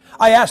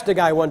 I asked a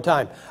guy one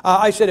time,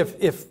 I said,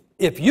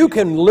 if you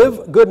can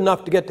live good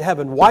enough to get to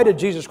heaven, why did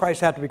Jesus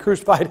Christ have to be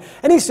crucified?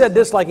 And he said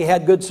this like he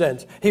had good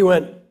sense. He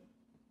went,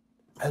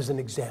 as an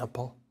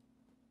example.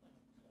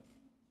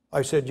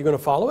 I said, you going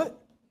to follow it?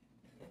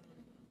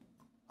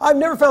 I've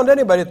never found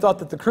anybody that thought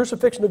that the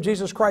crucifixion of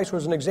Jesus Christ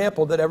was an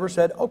example that ever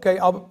said, okay,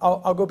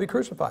 I'll go be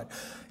crucified.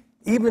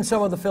 Even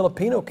some of the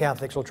Filipino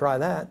Catholics will try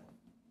that.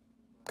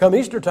 Come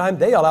Easter time,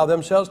 they allow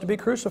themselves to be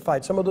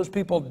crucified. Some of those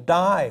people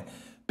die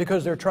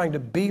because they're trying to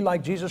be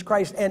like Jesus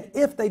Christ. And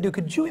if they do,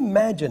 could you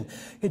imagine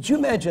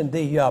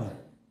the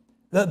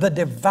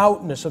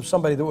devoutness of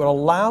somebody that would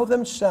allow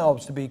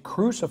themselves to be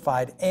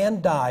crucified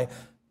and die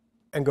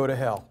and go to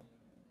hell?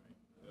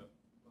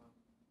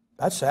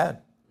 That's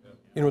sad.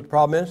 You know what the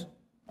problem is?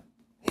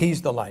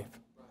 He's the life.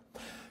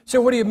 So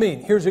what do you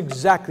mean? Here's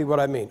exactly what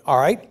I mean. All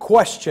right,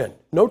 question.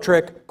 No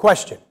trick,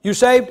 question. You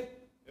saved?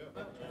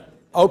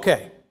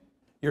 Okay,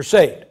 you're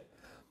saved.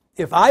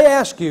 If I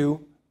ask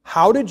you,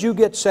 how did you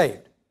get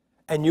saved?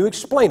 And you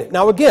explain it.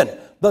 Now again,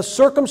 the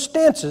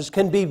circumstances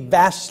can be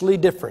vastly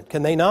different,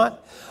 can they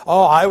not?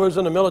 Oh, I was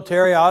in the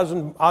military, I was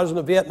in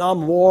the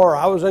Vietnam War,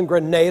 I was in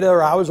Grenada,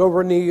 or I was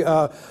over in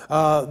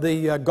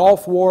the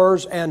Gulf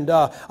Wars, and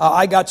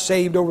I got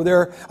saved over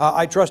there,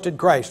 I trusted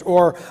Christ.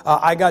 Or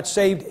I got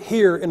saved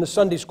here in the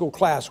Sunday school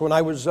class when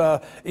I was,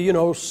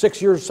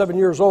 7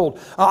 years old.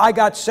 I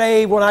got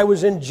saved when I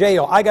was in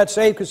jail. I got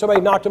saved because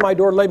somebody knocked on my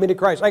door and led me to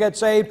Christ. I got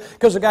saved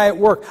because the guy at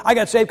work. I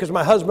got saved because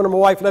my husband or my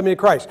wife led me to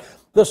Christ.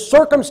 The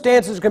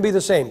circumstances can be the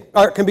same,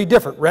 or can be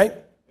different, right?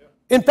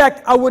 In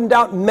fact, I wouldn't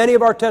doubt many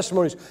of our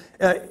testimonies.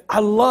 I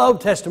love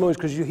testimonies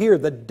because you hear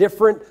the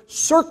different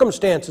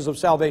circumstances of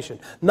salvation.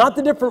 Not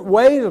the different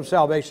ways of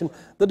salvation,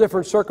 the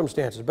different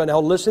circumstances. But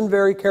now listen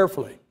very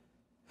carefully.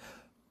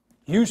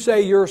 You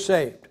say you're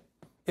saved.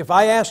 If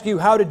I ask you,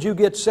 how did you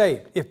get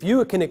saved? If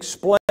you can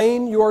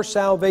explain your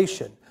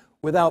salvation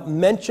without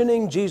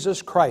mentioning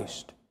Jesus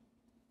Christ,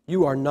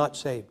 you are not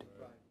saved.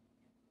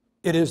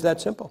 It is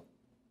that simple.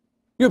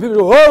 You know,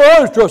 people go,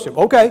 oh, I trust Him.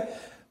 Okay.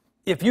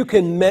 If you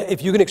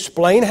can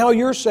explain how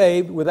you're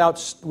saved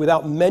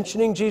without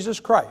mentioning Jesus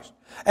Christ,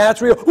 and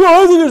that's real.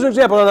 Well, I think there's an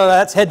example. No,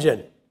 that's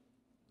hedging.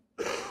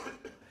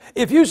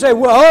 If you say,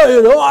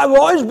 well, I've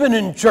always been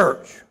in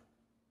church.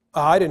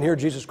 I didn't hear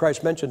Jesus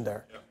Christ mentioned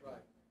there.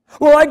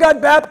 Well, I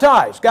got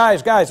baptized.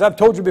 Guys, I've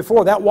told you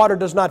before, that water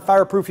does not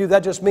fireproof you.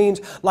 That just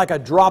means like a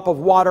drop of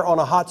water on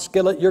a hot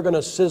skillet, you're going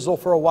to sizzle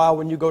for a while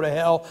when you go to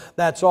hell.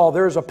 That's all.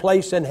 There's a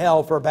place in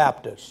hell for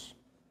Baptists.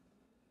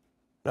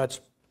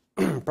 That's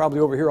probably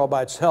over here all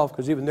by itself,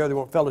 because even there they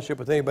won't fellowship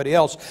with anybody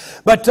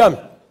else. But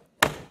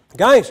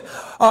guys,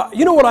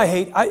 you know what I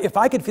hate? If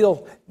I could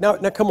feel, now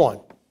come on.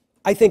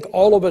 I think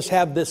all of us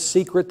have this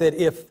secret that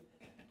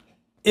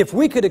if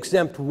we could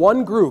exempt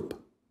one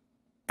group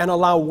and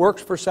allow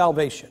works for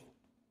salvation.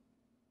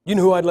 You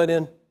know who I'd let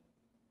in?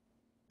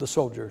 The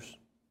soldiers.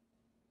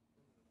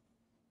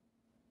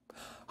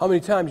 How many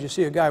times you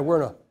see a guy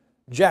wearing a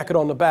jacket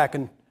on the back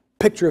and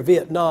picture of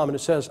Vietnam and it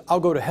says,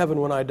 I'll go to heaven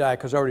when I die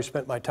because I already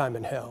spent my time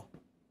in hell.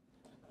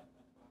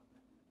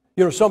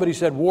 You know, somebody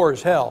said war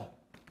is hell.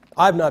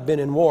 I've not been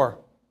in war,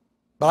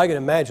 but I can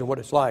imagine what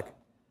it's like.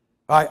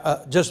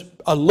 Just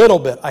a little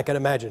bit I can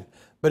imagine,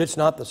 but it's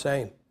not the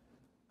same.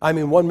 I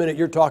mean, one minute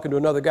you're talking to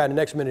another guy, the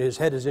next minute his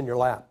head is in your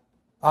lap.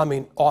 I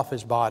mean, off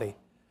his body.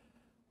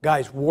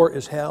 Guys, war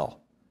is hell.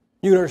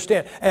 You can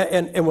understand.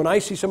 And when I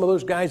see some of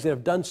those guys that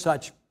have done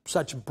such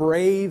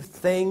brave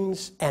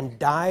things and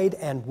died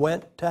and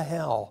went to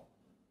hell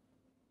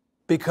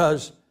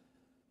because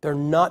they're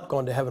not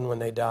going to heaven when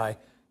they die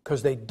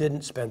because they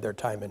didn't spend their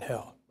time in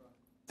hell.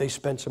 They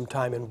spent some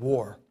time in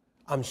war.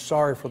 I'm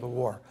sorry for the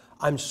war.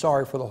 I'm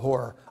sorry for the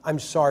horror. I'm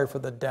sorry for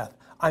the death.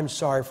 I'm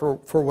sorry for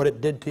what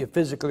it did to you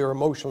physically or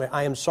emotionally.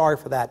 I am sorry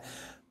for that.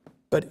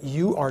 But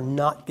you are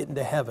not getting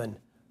to heaven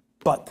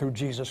but through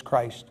Jesus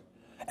Christ.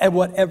 And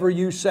whatever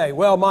you say,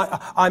 well,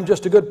 I'm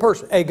just a good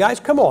person. Hey, guys,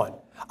 come on.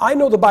 I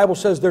know the Bible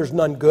says there's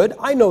none good.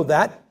 I know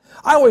that.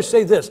 I always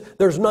say this,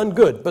 there's none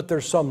good, but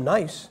there's some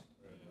nice.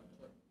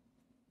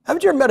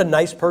 Haven't you ever met a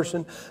nice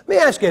person? Let me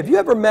ask you, have you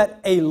ever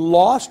met a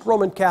lost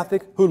Roman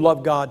Catholic who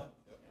loved God?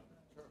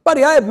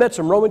 Buddy, I have met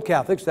some Roman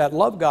Catholics that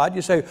love God.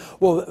 You say,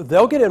 well,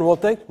 they'll get in,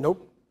 won't they?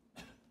 Nope.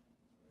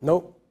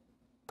 Nope.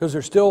 Because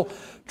they're still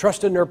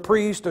trusting their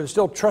priest, they're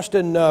still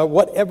trusting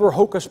whatever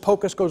hocus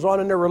pocus goes on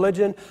in their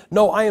religion.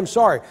 No, I am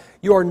sorry.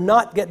 You are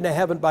not getting to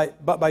heaven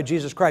by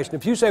Jesus Christ.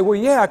 And if you say, well,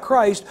 yeah,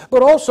 Christ,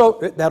 but also,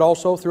 that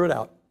also threw it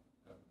out.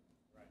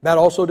 That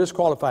also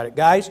disqualified it.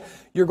 Guys,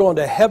 you're going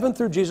to heaven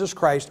through Jesus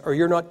Christ or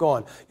you're not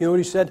going. You know what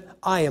he said?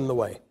 I am the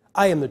way.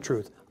 I am the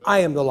truth. I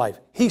am the life.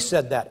 He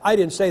said that. I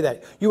didn't say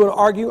that. You want to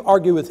argue?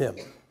 Argue with him.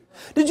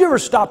 Did you ever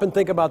stop and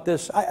think about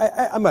this?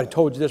 I might have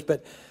told you this,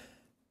 but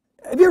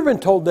have you ever been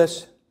told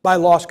this by a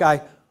lost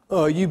guy?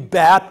 Oh, you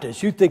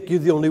Baptists, you think you're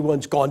the only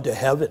ones gone to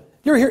heaven.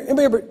 You ever hear,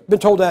 anybody ever been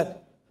told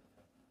that?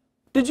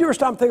 Did you ever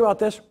stop and think about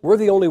this? We're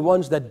the only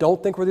ones that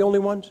don't think we're the only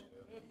ones?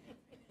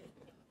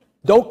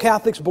 Don't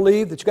Catholics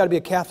believe that you got to be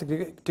a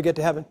Catholic to get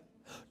to heaven?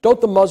 Don't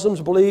the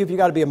Muslims believe you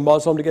got to be a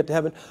Muslim to get to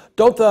heaven?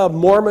 Don't the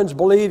Mormons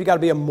believe you got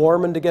to be a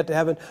Mormon to get to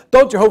heaven?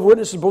 Don't Jehovah's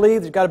Witnesses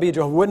believe you got to be a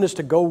Jehovah's Witness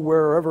to go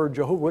wherever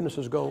Jehovah's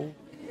Witnesses go?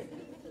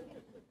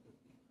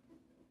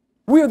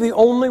 We are the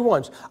only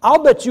ones.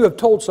 I'll bet you have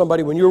told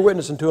somebody when you were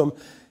witnessing to them,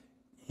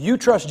 you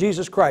trust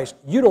Jesus Christ,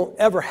 you don't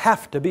ever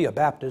have to be a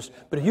Baptist,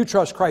 but if you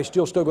trust Christ,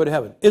 you'll still go to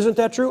heaven. Isn't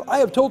that true? I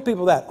have told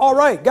people that. All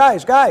right,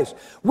 guys,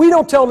 we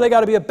don't tell them they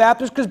got to be a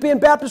Baptist because being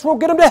Baptist won't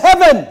get them to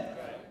heaven.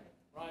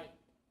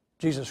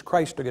 Jesus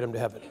Christ will get them to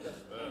heaven.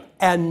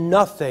 And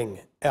nothing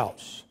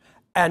else.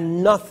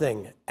 And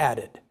nothing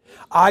added.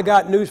 I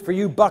got news for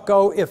you,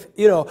 bucko. If,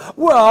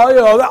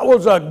 that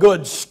was a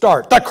good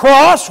start. The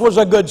cross was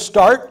a good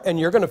start, and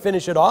you're going to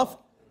finish it off?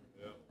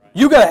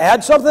 You got to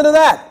add something to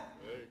that.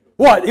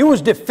 What? It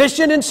was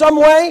deficient in some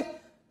way?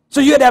 So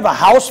you had to have a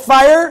house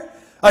fire?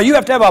 You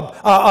have to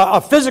have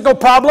a physical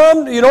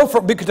problem,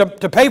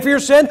 to pay for your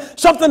sin?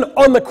 Something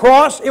on the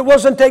cross it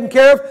wasn't taken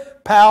care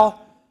of?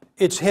 Pal,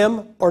 it's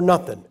him or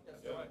nothing.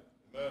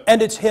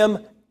 And it's him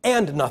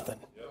and nothing.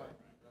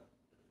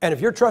 And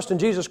if you're trusting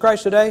Jesus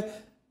Christ today,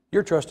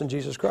 you're trusting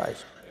Jesus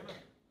Christ.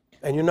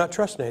 And you're not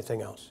trusting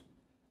anything else.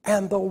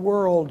 And the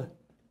world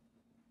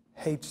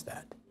hates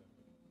that.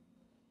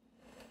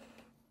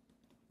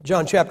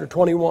 John chapter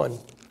 21.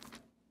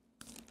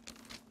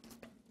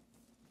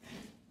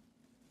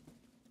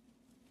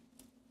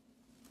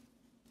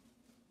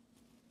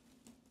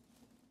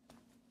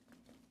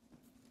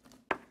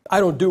 I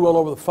don't do well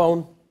over the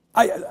phone.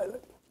 I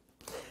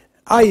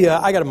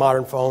got a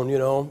modern phone,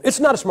 It's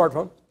not a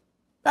smartphone.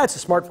 That's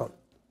a smartphone.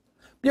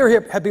 You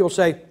ever have people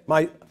say,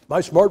 my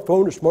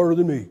smartphone is smarter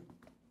than me.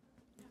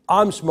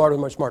 I'm smarter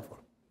than my smartphone.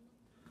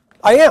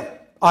 I am.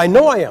 I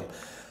know I am.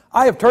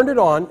 I have turned it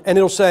on, and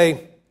it'll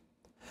say,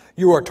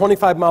 you are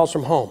 25 miles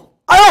from home.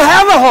 I don't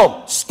have a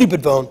home.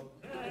 Stupid phone.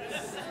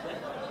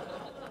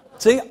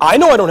 See, I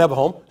know I don't have a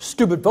home.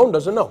 Stupid phone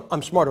doesn't know.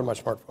 I'm smarter than my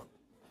smartphone.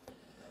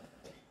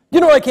 You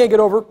know what I can't get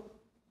over?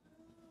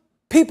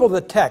 People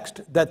that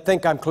text that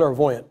think I'm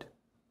clairvoyant.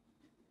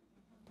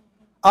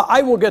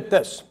 I will get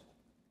this.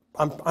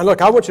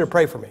 Look, I want you to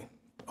pray for me,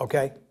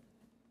 okay?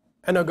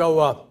 And they'll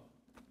go,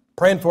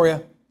 praying for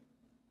you.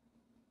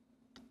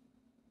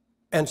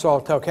 And so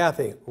I'll tell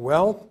Kathy,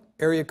 well,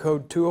 area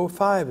code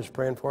 205 is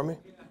praying for me.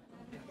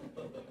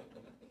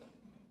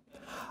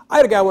 I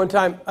had a guy one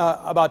time,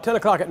 about 10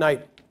 o'clock at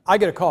night, I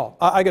get a call,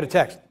 I get a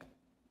text.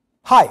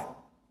 Hi.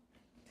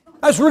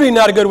 That's really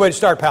not a good way to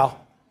start,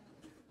 pal.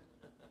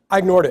 I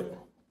ignored it.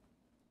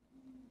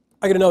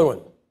 I get another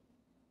one.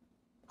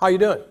 How you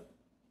doing?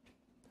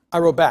 I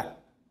wrote back.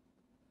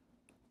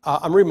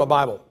 I'm reading my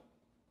Bible.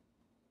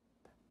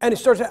 And he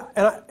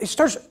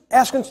starts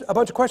asking a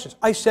bunch of questions.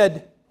 I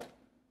said,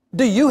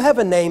 do you have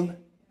a name?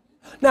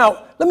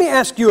 Now, let me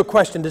ask you a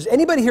question. Does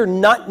anybody here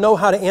not know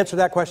how to answer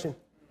that question?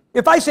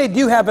 If I say, do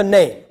you have a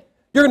name?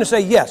 You're going to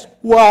say yes.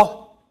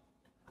 Well,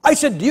 I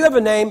said, do you have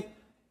a name?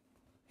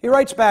 He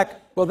writes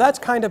back, well, that's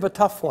kind of a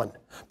tough one.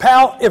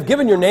 Pal, if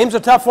giving your name's a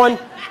tough one,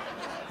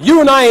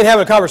 you and I ain't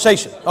having a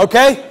conversation,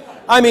 okay?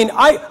 I mean,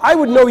 I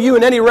would know you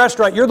in any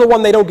restaurant. You're the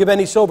one they don't give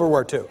any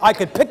silverware to. I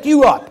could pick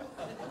you up.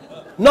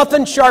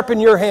 Nothing sharp in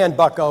your hand,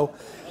 bucko.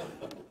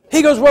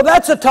 He goes, well,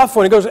 that's a tough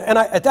one. He goes, and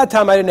at that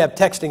time I didn't have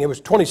texting. It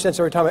was 20 cents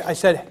every time. I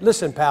said,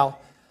 listen, pal.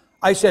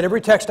 I said, every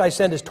text I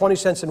send is 20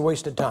 cents in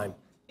wasted time.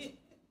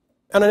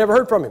 And I never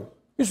heard from him.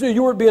 You said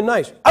you weren't being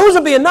nice. I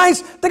wasn't being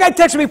nice. The guy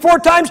texted me 4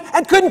 times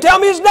and couldn't tell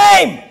me his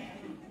name.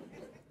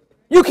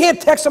 You can't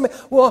text somebody.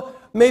 Well,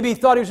 maybe he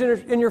thought he was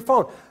in your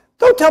phone.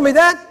 Don't tell me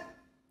that.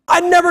 I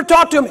never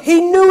talked to him.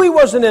 He knew he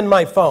wasn't in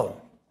my phone.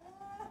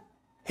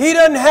 He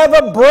doesn't have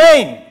a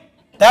brain.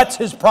 That's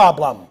his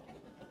problem.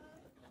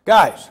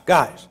 Guys,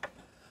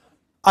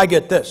 I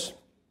get this.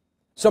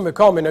 Somebody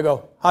called me and they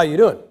go, how you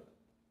doing?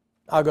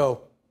 I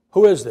go,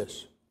 who is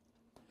this?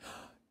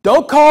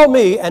 Don't call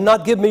me and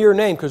not give me your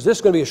name because this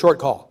is going to be a short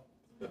call.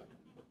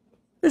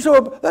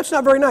 So that's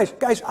not very nice.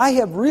 Guys, I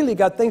have really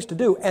got things to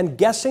do, and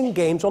guessing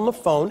games on the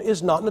phone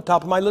is not on the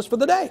top of my list for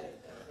the day.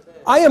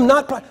 I am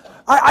not.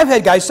 I've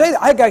had guys say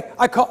that.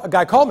 A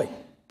guy called me,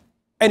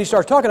 and he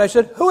starts talking. I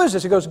said, who is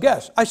this? He goes,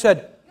 guess. I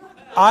said,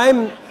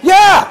 I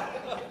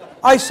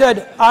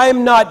said,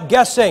 I'm not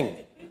guessing.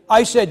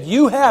 I said,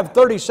 you have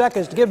 30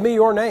 seconds to give me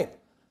your name,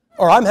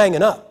 or I'm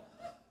hanging up.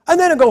 And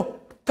then I go,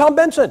 Tom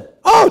Benson.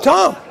 Oh,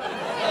 Tom.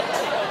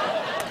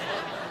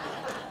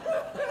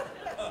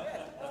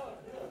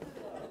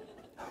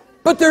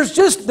 But there's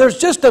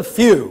just a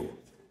few.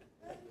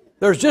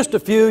 There's just a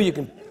few you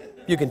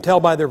can tell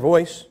by their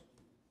voice.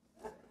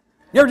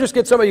 You ever just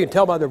get somebody you can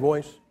tell by their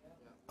voice?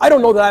 I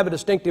don't know that I have a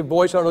distinctive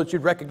voice. I don't know that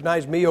you'd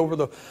recognize me over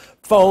the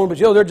phone, but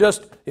they're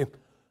just,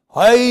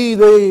 hey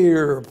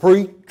there,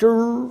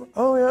 preacher.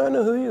 Oh yeah, I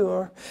know who you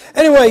are.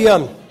 Anyway,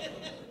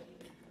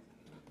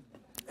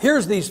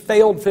 here's these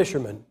failed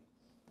fishermen,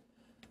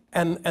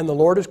 and the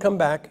Lord has come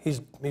back.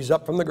 He's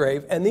up from the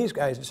grave, and these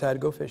guys decided to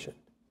go fishing.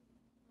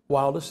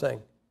 Wildest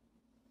thing.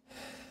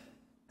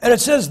 And it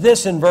says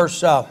this in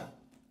verse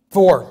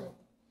 4.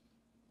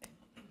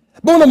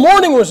 But when the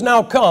morning was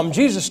now come,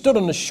 Jesus stood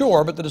on the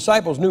shore, but the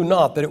disciples knew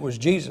not that it was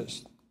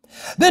Jesus.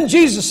 Then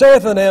Jesus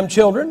saith unto them,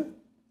 children,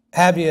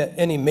 have ye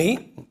any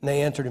meat? And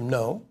they answered him,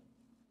 no.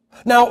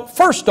 Now,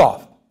 first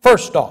off,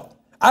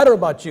 I don't know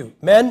about you.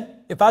 Men,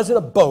 if I was in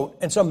a boat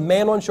and some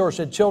man on shore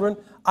said, children,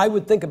 I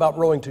would think about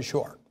rowing to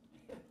shore.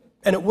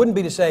 And it wouldn't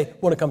be to say,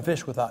 want to come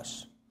fish with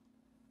us.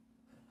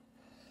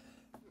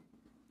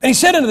 And he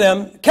said unto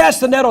them,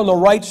 cast the net on the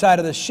right side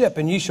of the ship,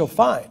 and ye shall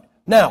find.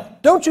 Now,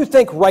 don't you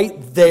think right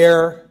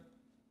there,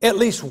 at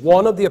least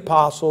one of the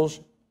apostles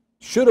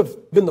should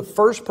have been the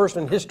first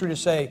person in history to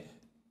say,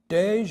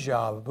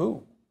 deja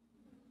vu.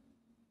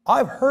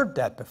 I've heard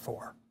that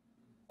before.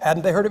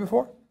 Hadn't they heard it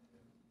before?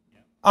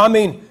 I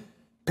mean,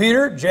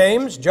 Peter,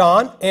 James,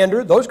 John,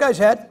 Andrew, those guys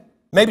had.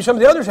 Maybe some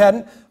of the others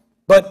hadn't.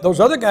 But those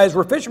other guys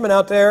were fishermen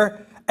out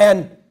there,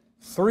 and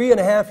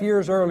 3.5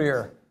 years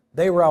earlier,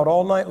 they were out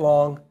all night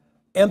long,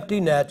 empty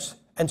nets,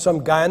 and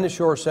some guy on the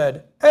shore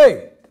said,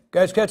 hey,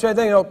 guys catch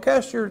anything?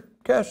 Cast your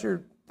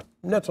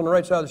nets on the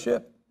right side of the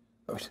ship.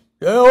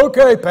 Yeah,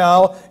 okay,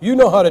 pal. You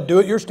know how to do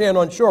it. You're standing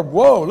on shore.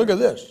 Whoa, look at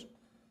this.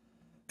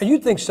 And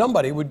you'd think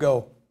somebody would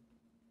go.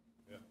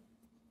 Yeah.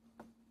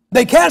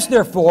 They cast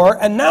therefore,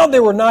 and now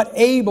they were not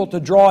able to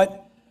draw it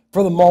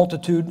for the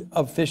multitude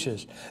of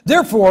fishes.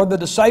 Therefore, the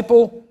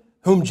disciple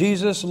whom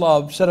Jesus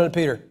loved said unto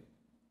Peter,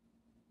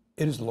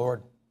 it is the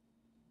Lord.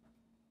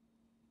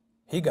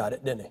 He got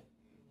it, didn't he?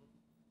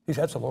 He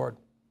said, that's the Lord.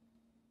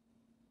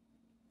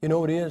 You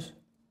know what he is?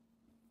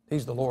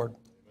 He's the Lord.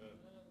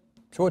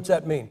 So what's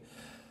that mean?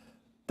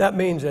 That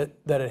means that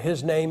at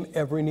his name,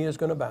 every knee is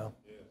going to bow.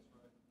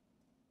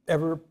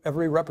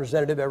 Every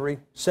representative, every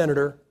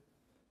senator,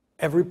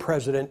 every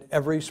president,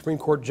 every Supreme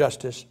Court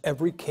justice,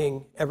 every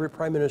king, every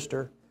prime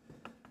minister,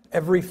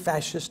 every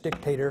fascist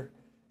dictator,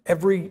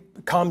 every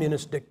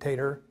communist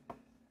dictator,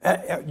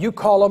 you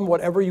call them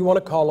whatever you want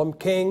to call them,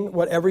 king,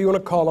 whatever you want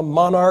to call them,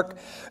 monarch,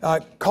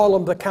 call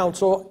them the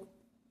council.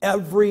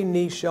 Every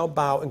knee shall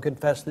bow and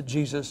confess that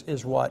Jesus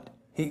is what?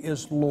 He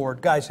is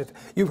Lord. Guys, if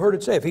you've heard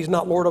it say, if he's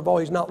not Lord of all,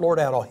 he's not Lord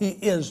at all. He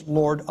is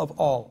Lord of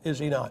all, is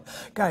he not?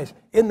 Guys,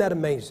 isn't that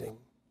amazing?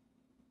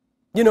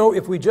 You know,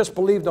 if we just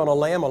believed on a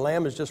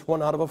lamb is just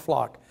one out of a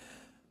flock.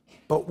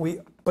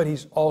 But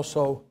he's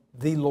also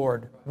the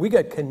Lord. We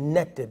got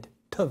connected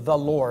to the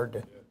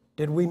Lord,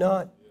 did we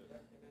not?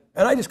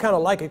 And I just kind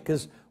of like it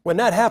because when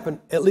that happened,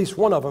 at least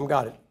one of them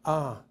got it.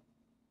 I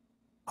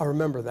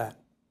remember that.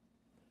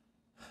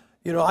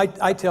 You know,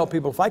 I tell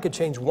people, if I could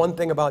change one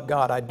thing about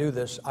God, I'd do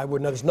this. I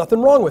wouldn't. There's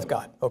nothing wrong with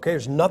God, okay?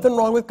 There's nothing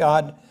wrong with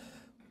God.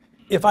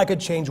 If I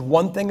could change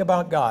one thing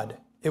about God,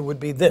 it would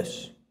be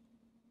this.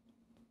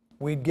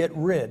 We'd get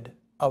rid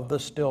of the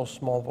still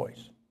small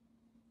voice.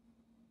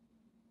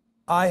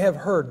 I have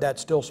heard that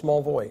still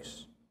small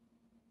voice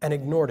and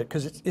ignored it,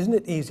 because isn't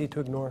it easy to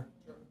ignore?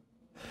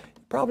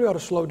 You probably ought to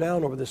slow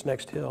down over this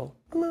next hill.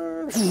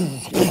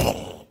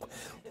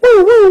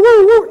 Woo, woo,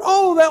 woo, woo.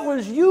 Oh, that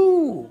was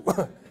you.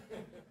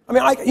 I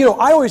mean,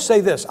 I always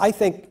say this. I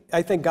think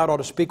God ought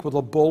to speak with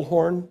a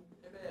bullhorn.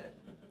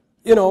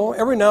 You know,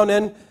 every now and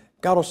then,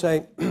 God will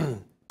say,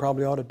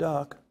 probably ought to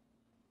duck.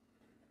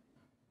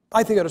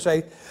 I think I ought to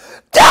say,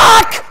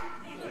 duck!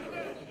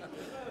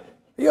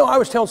 You know, I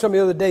was telling somebody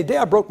the other day, the day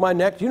I broke my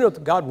neck, do you know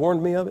that God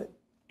warned me of it?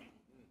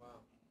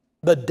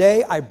 The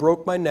day I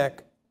broke my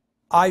neck,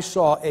 I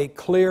saw a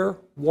clear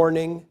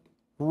warning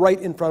right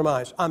in front of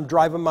my eyes. I'm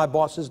driving my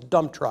boss's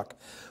dump truck.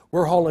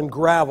 We're hauling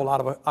gravel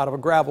out of a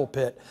gravel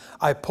pit.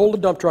 I pulled the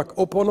dump truck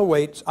up on the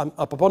weights. I'm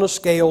up on the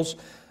scales.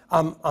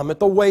 I'm at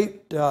the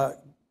weight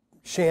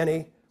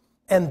shanty.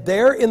 And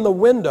there in the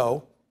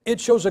window, it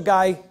shows a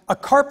guy, a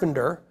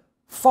carpenter,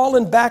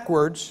 falling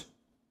backwards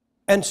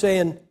and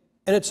saying,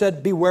 and it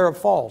said, beware of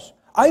falls.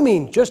 I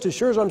mean, just as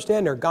sure as I'm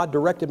standing there, God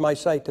directed my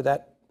sight to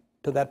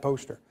that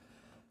poster.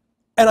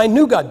 And I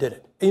knew God did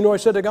it. And you know what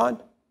I said to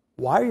God?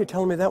 Why are you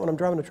telling me that when I'm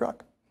driving a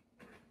truck?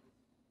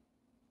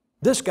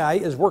 This guy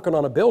is working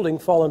on a building,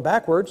 falling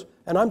backwards,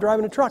 and I'm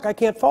driving a truck. I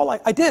can't fall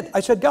like I did. I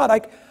said, God,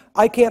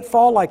 I can't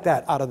fall like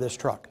that out of this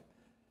truck.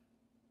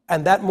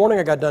 And that morning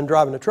I got done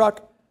driving the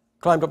truck,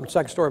 climbed up in the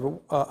second story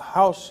of a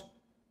house,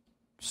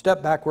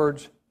 stepped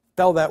backwards,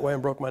 fell that way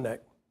and broke my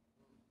neck.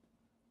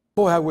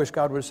 Boy, I wish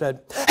God would have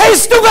said, hey,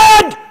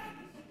 stupid!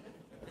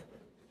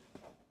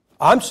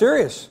 I'm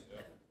serious.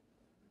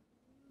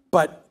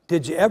 But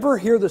did you ever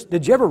hear this?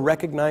 Did you ever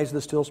recognize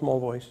the still small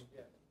voice?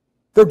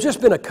 There have just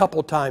been a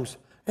couple times.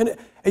 And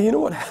you know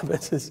what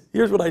happens is,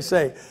 here's what I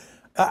say.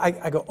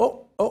 I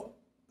go,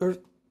 there's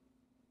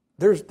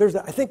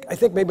that. I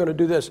think maybe I'm going to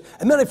do this.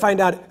 And then I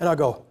find out, and I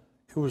go,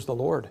 it was the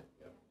Lord.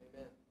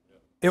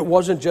 It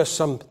wasn't just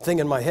some thing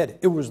in my head.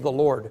 It was the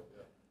Lord.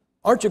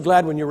 Aren't you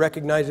glad when you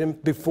recognize Him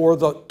before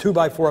the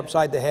 2x4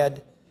 upside the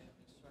head,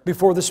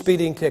 before the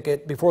speeding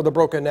ticket, before the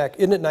broken neck?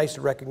 Isn't it nice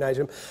to recognize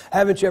Him?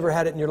 Haven't you ever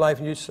had it in your life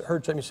and you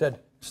heard something, you said,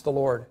 it's the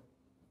Lord.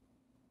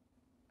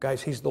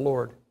 Guys, He's the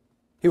Lord.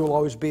 He will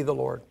always be the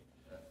Lord.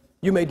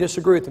 You may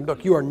disagree with Him.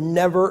 Look, you are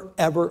never,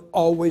 ever,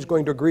 always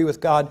going to agree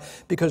with God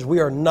because we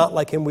are not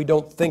like Him. We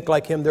don't think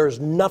like Him. There is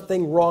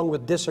nothing wrong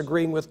with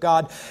disagreeing with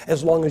God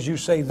as long as you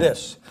say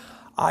this.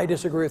 I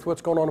disagree with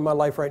what's going on in my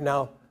life right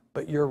now,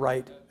 but you're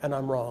right and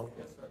I'm wrong.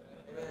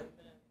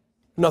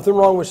 Nothing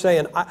wrong with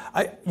saying,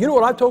 you know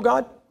what I've told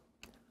God?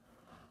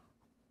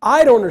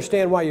 I don't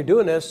understand why you're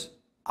doing this.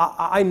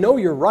 I know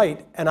you're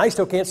right, and I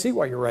still can't see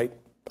why you're right.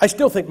 I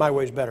still think my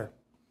way's better.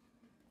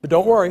 But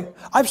don't worry.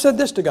 I've said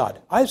this to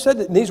God. I've said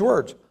it in these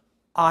words.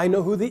 I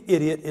know who the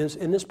idiot is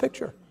in this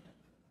picture.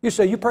 You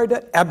say, you prayed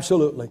that?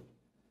 Absolutely.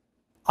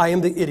 I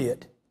am the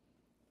idiot.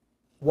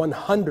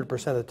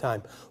 100% of the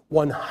time.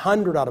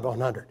 100 out of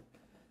 100.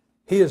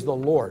 He is the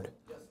Lord.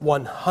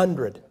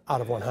 100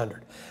 out of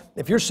 100.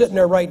 If you're sitting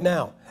there right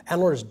now, and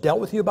the Lord has dealt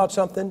with you about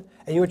something,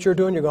 and you know what you're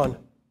doing, you're going,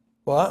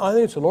 well, I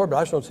think it's the Lord, but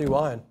I just don't see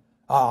why.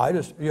 I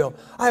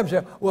haven't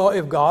said, well,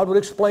 if God would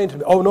explain to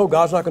me. Oh, no,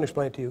 God's not going to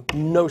explain it to you.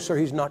 No, sir,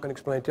 He's not going to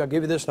explain it to you. I'll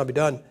give you this and I'll be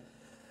done.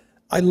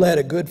 I led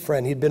a good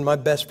friend. He'd been my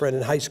best friend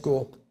in high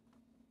school.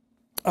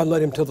 I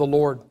led him to the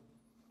Lord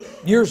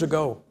years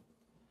ago.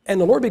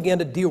 And the Lord began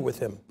to deal with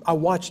him. I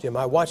watched him.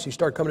 He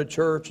started coming to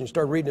church and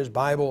started reading his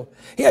Bible.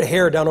 He had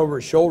hair down over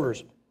his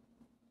shoulders.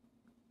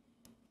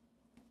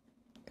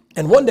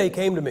 And one day he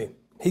came to me.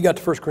 He got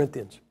to 1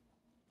 Corinthians.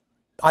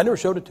 I never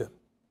showed it to him.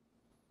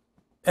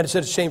 And it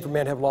said it's a shame for a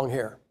man to have long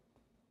hair.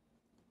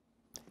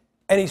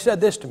 And he said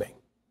this to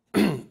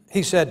me.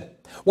 He said,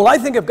 well, I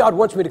think if God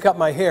wants me to cut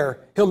my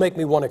hair, He'll make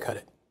me want to cut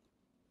it.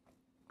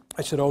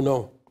 I said, oh,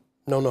 no.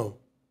 No.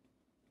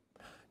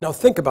 Now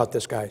think about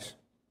this, guys.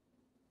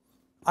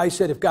 I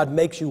said, if God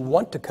makes you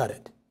want to cut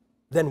it,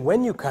 then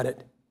when you cut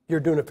it, you're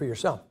doing it for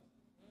yourself.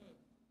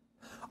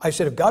 I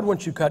said, if God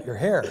wants you to cut your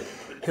hair,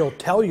 He'll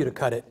tell you to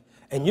cut it,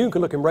 and you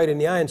can look Him right in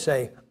the eye and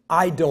say,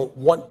 I don't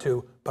want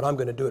to, but I'm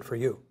going to do it for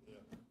you.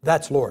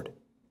 That's Lord.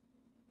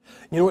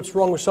 You know what's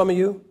wrong with some of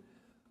you?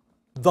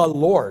 The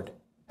Lord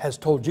has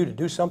told you to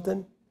do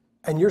something,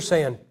 and you're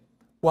saying,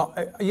 well,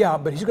 yeah,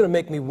 but He's going to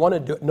make me want to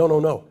do it.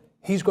 No.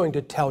 He's going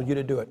to tell you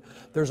to do it.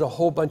 There's a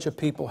whole bunch of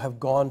people have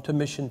gone to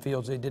mission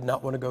fields they did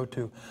not want to go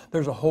to.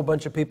 There's a whole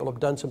bunch of people have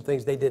done some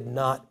things they did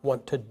not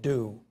want to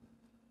do.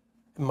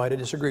 You might have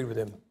disagreed with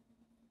Him.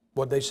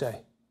 What'd they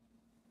say?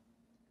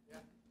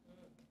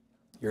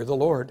 You're the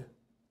Lord.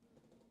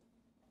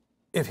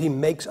 If He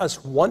makes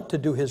us want to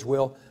do His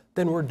will,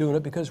 then we're doing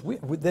it because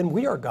then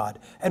we are God,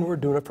 and we're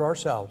doing it for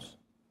ourselves.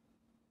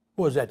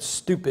 What was that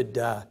stupid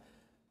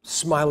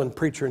smiling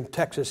preacher in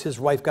Texas? His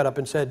wife got up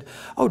and said,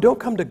 oh, don't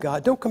come to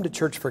God. Don't come to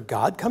church for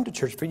God. Come to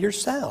church for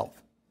yourself.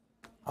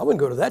 I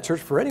wouldn't go to that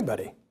church for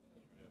anybody.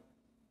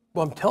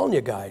 Well, I'm telling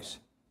you guys,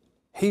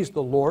 He's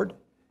the Lord.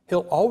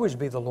 He'll always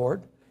be the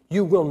Lord.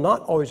 You will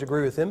not always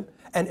agree with Him,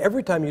 and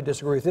every time you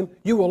disagree with Him,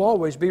 you will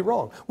always be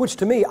wrong, which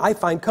to me, I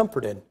find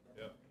comfort in.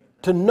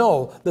 To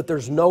know that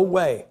there's no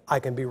way I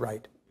can be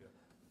right.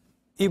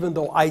 Even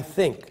though I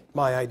think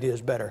my idea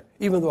is better.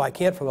 Even though I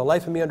can't for the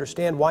life of me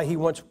understand why He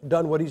once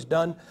done what He's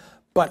done.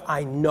 But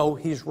I know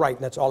He's right,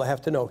 and that's all I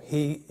have to know.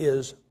 He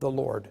is the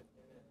Lord.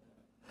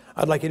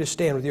 I'd like you to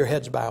stand with your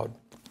heads bowed.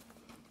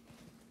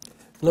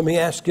 Let me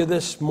ask you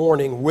this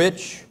morning,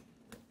 which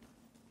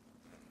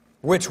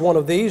one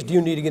of these do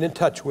you need to get in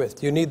touch with?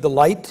 Do you need the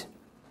light?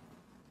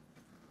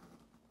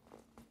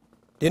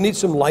 Do you need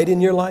some light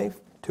in your life?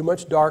 Too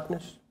much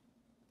darkness?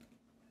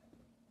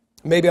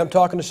 Maybe I'm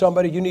talking to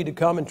somebody, you need to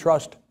come and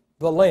trust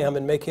the Lamb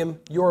and make Him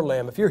your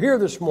Lamb. If you're here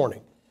this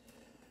morning,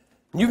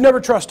 and you've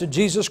never trusted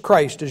Jesus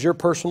Christ as your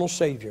personal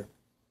Savior,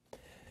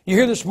 you're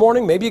here this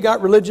morning, maybe you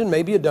got religion,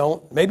 maybe you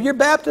don't. Maybe you're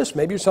Baptist,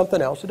 maybe you're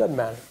something else, it doesn't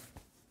matter.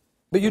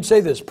 But you'd say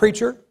this,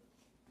 preacher,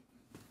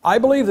 I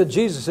believe that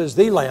Jesus is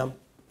the Lamb,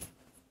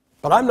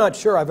 but I'm not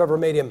sure I've ever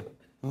made Him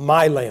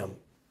my Lamb.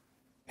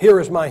 Here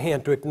is my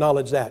hand to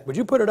acknowledge that. Would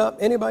you put it up?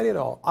 Anybody at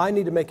all? I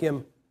need to make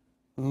Him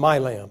my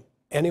Lamb.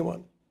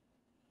 Anyone?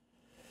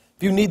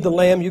 If you need the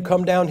Lamb, you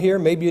come down here.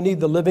 Maybe you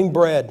need the living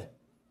bread.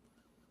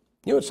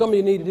 You know what some of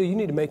you need to do? You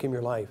need to make Him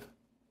your life.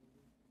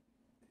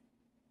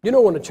 You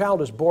know, when a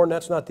child is born,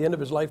 that's not the end of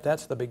his life,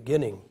 that's the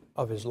beginning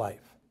of his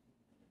life.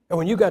 And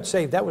when you got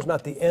saved, that was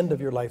not the end of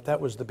your life,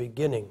 that was the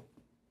beginning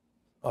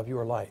of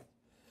your life.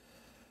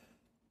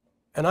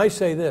 And I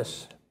say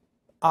this,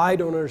 I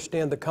don't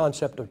understand the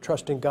concept of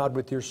trusting God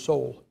with your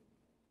soul,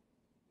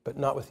 but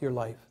not with your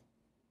life.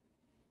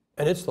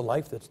 And it's the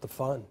life that's the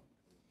fun.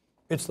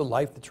 It's the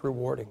life that's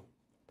rewarding.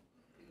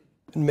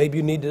 And maybe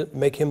you need to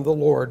make Him the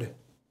Lord.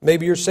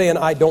 Maybe you're saying,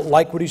 I don't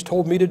like what He's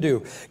told me to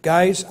do.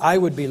 Guys, I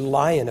would be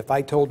lying if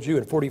I told you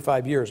in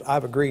 45 years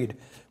I've agreed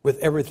with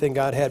everything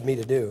God had me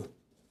to do.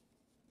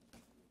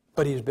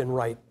 But He's been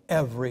right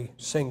every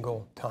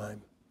single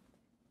time.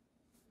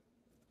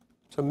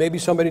 So maybe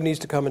somebody needs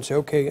to come and say,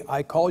 okay,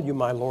 I call you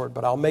my Lord,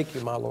 but I'll make you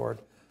my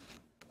Lord.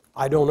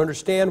 I don't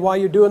understand why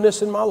you're doing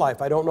this in my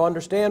life. I don't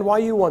understand why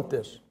you want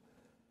this.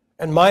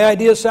 And my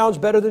idea sounds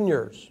better than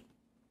yours.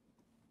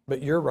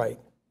 But you're right.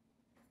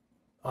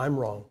 I'm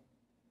wrong.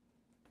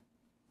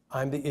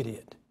 I'm the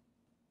idiot.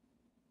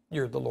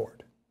 You're the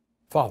Lord.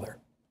 Father,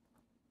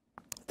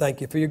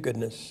 thank you for your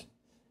goodness.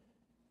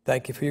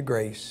 Thank you for your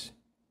grace.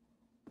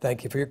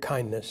 Thank you for your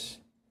kindness.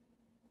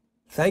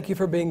 Thank you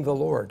for being the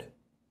Lord.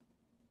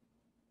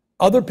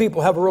 Other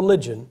people have a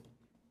religion,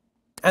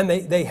 and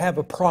they have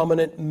a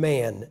prominent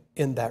man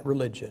in that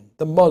religion.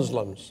 The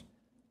Muslims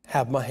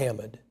have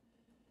Muhammad.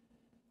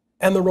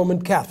 And the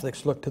Roman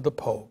Catholics look to the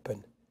Pope.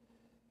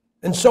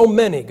 And so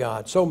many,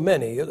 God, so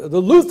many.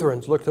 The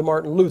Lutherans look to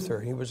Martin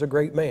Luther. He was a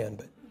great man,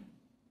 but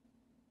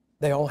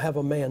they all have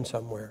a man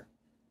somewhere.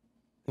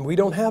 And we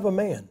don't have a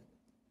man.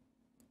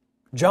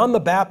 John the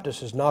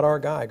Baptist is not our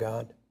guy,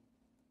 God.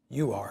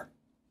 You are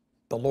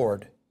the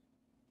Lord.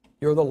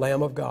 You're the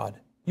Lamb of God.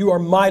 You are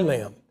my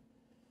Lamb.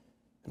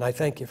 And I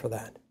thank you for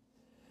that.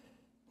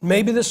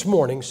 Maybe this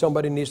morning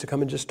somebody needs to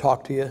come and just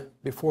talk to you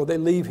before they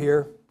leave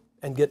here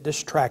and get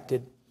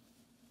distracted.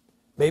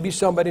 Maybe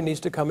somebody needs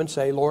to come and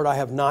say, Lord,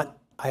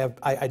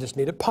 I just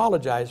need to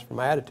apologize for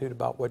my attitude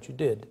about what you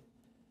did.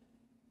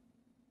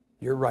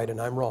 You're right and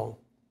I'm wrong.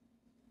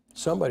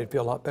 Somebody would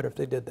feel a lot better if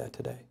they did that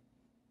today.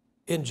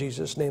 In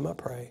Jesus' name I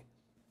pray.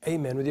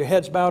 Amen. With your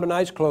heads bowed and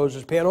eyes closed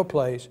as piano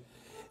plays.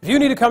 If you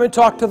need to come and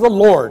talk to the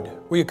Lord,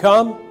 will you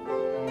come?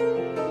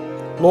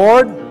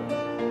 Lord,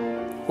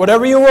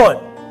 whatever you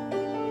want.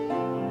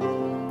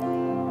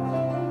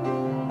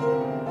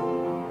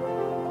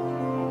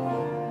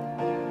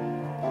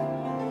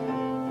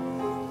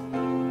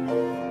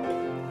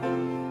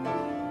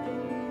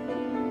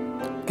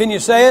 Can you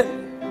say it?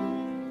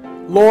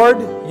 Lord,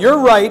 you're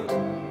right,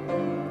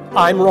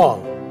 I'm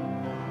wrong.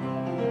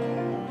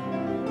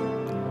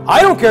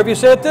 I don't care if you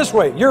say it this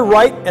way. You're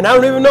right, and I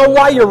don't even know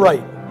why you're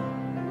right.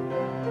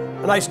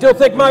 And I still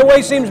think my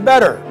way seems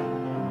better.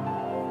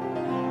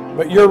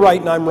 But you're right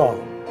and I'm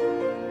wrong.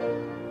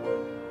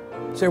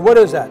 Say, what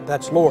is that?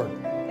 That's Lord.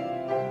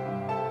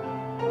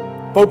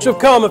 Folks have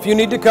come. If you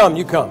need to come,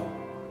 you come.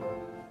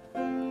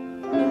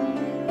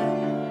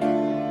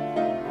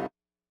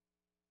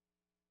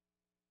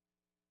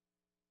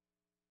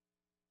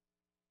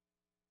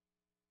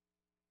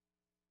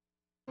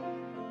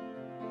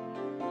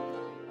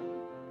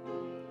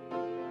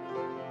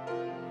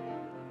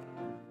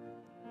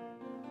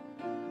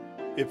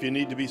 If you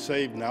need to be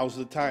saved, now's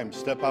the time.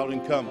 Step out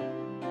and come.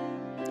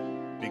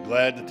 Be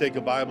glad to take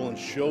a Bible and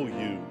show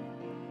you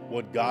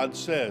what God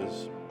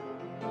says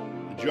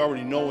that you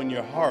already know in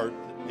your heart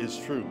is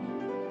true.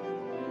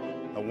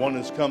 Now, one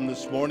has come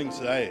this morning and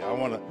said, hey,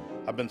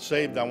 I've been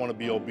saved. I want to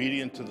be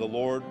obedient to the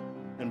Lord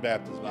in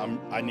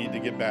baptism. I need to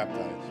get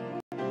baptized.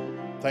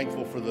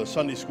 Thankful for the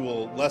Sunday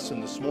school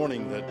lesson this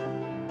morning that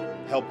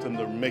helped him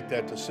to make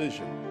that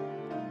decision.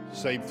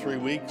 Saved 3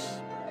 weeks.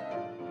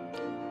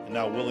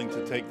 Now willing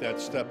to take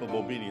that step of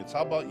obedience.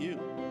 How about you?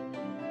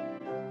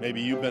 Maybe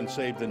you've been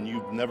saved and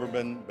you've never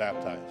been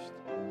baptized.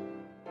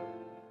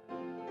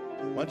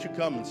 Why don't you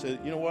come and say,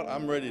 you know what,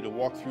 I'm ready to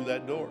walk through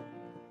that door.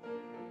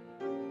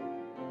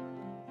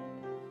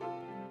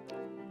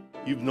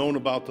 You've known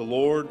about the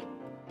Lord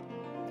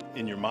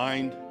in your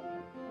mind,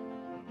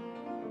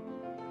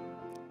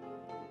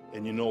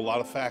 and you know a lot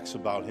of facts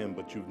about Him,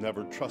 but you've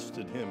never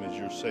trusted Him as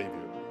your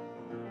Savior.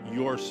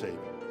 Your Savior.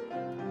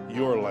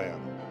 your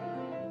Lamb,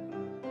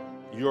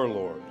 your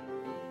Lord.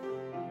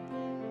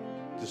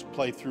 Just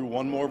play through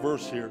one more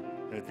verse here,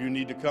 and if you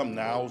need to come,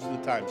 now's the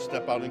time.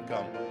 Step out and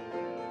come.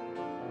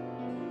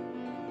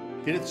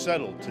 Get it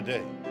settled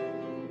today.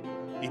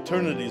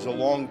 Eternity is a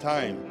long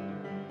time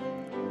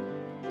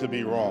to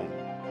be wrong.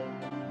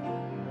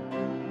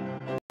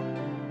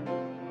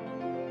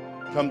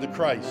 Come to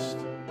Christ,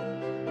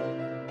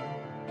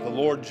 the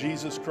Lord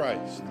Jesus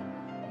Christ,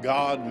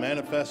 God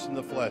manifest in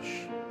the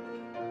flesh,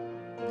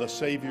 the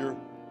Savior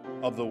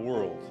of the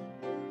world.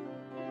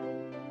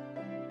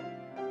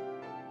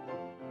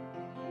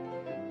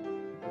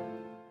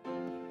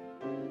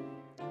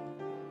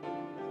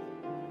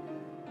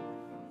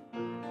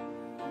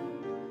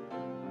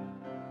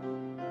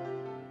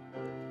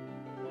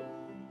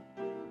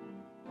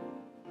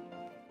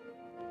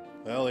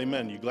 Well,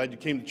 amen. You glad you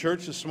came to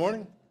church this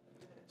morning?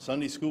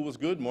 Sunday school was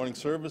good. Morning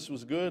service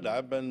was good.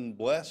 I've been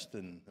blessed,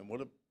 and what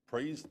a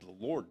praise to the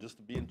Lord just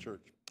to be in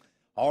church.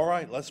 All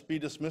right, let's be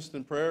dismissed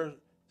in prayer.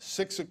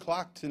 6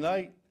 o'clock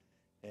tonight,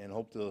 and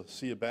hope to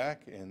see you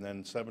back, and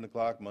then 7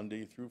 o'clock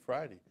Monday through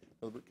Friday.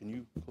 Brother Bert, can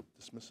you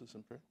dismiss us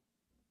in prayer?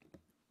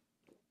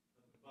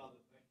 Father,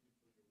 thank you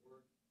for your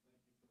word.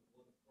 Thank you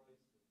for the blood of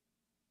Christ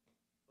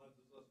that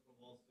cleanses us from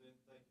all sin.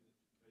 Thank you that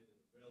you made it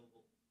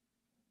available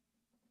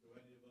to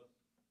any of us,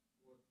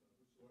 Lord,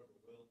 whosoever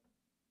will.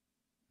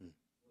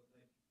 Lord,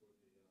 thank you for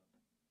the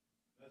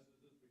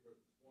messages we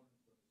heard this morning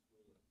from the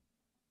school and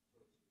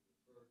services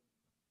we've heard.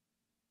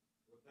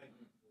 Lord, thank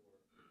you for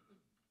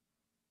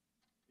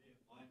being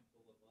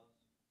mindful of us,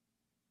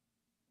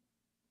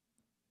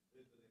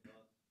 visiting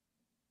us.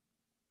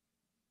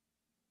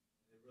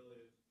 And it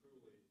really is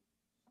truly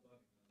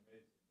stunning and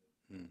amazing that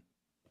you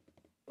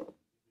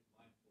be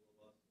mindful of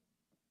us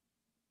and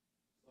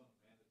the Son of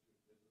Man that you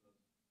visit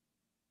us.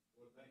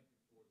 Lord, thank you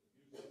for the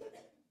music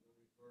that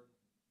we've heard,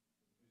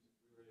 the music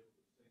we were able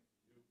to sing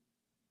to you.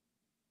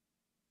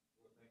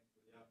 Lord, thank you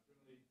for the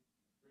opportunity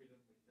and freedom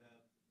we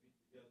have to meet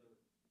together,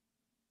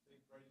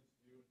 sing praises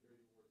to you, and hear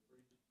your word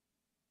preached.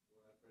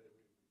 Lord, I pray that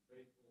we would be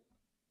faithful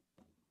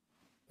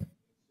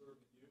in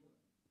serving you, and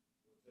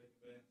we'll take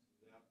advantage of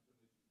the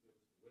opportunities you give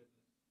us to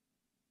witness.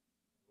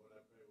 Lord,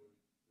 I pray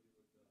we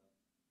would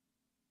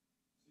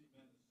see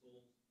men as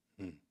souls,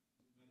 see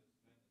men as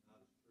men and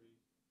not as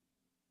trees.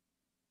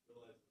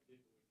 Realize the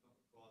people we come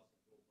across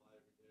and go by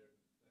every day are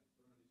going to spend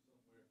eternity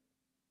somewhere.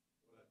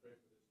 Lord, I pray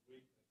for this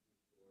week. Thank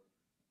you for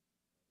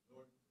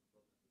Norton,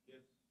 for the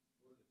gifts,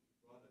 Lord, that you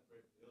brought. I pray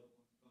for the other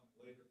ones coming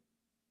later.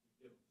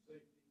 You give them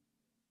safety.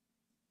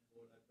 And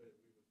Lord, I pray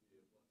that we would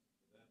be a blessing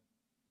to them.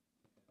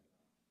 And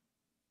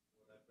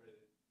Lord, I pray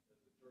that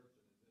as a church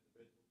and as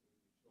individuals, we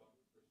would be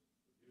stronger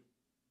Christians for you.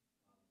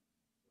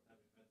 For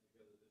having met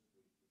together this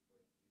week, we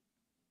pray in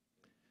Jesus'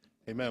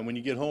 name. Amen. When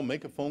you get home,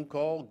 make a phone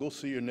call, go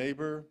see your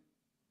neighbor,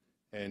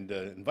 and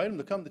invite them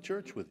to come to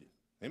church with you.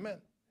 Amen.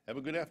 Have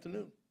a good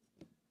afternoon.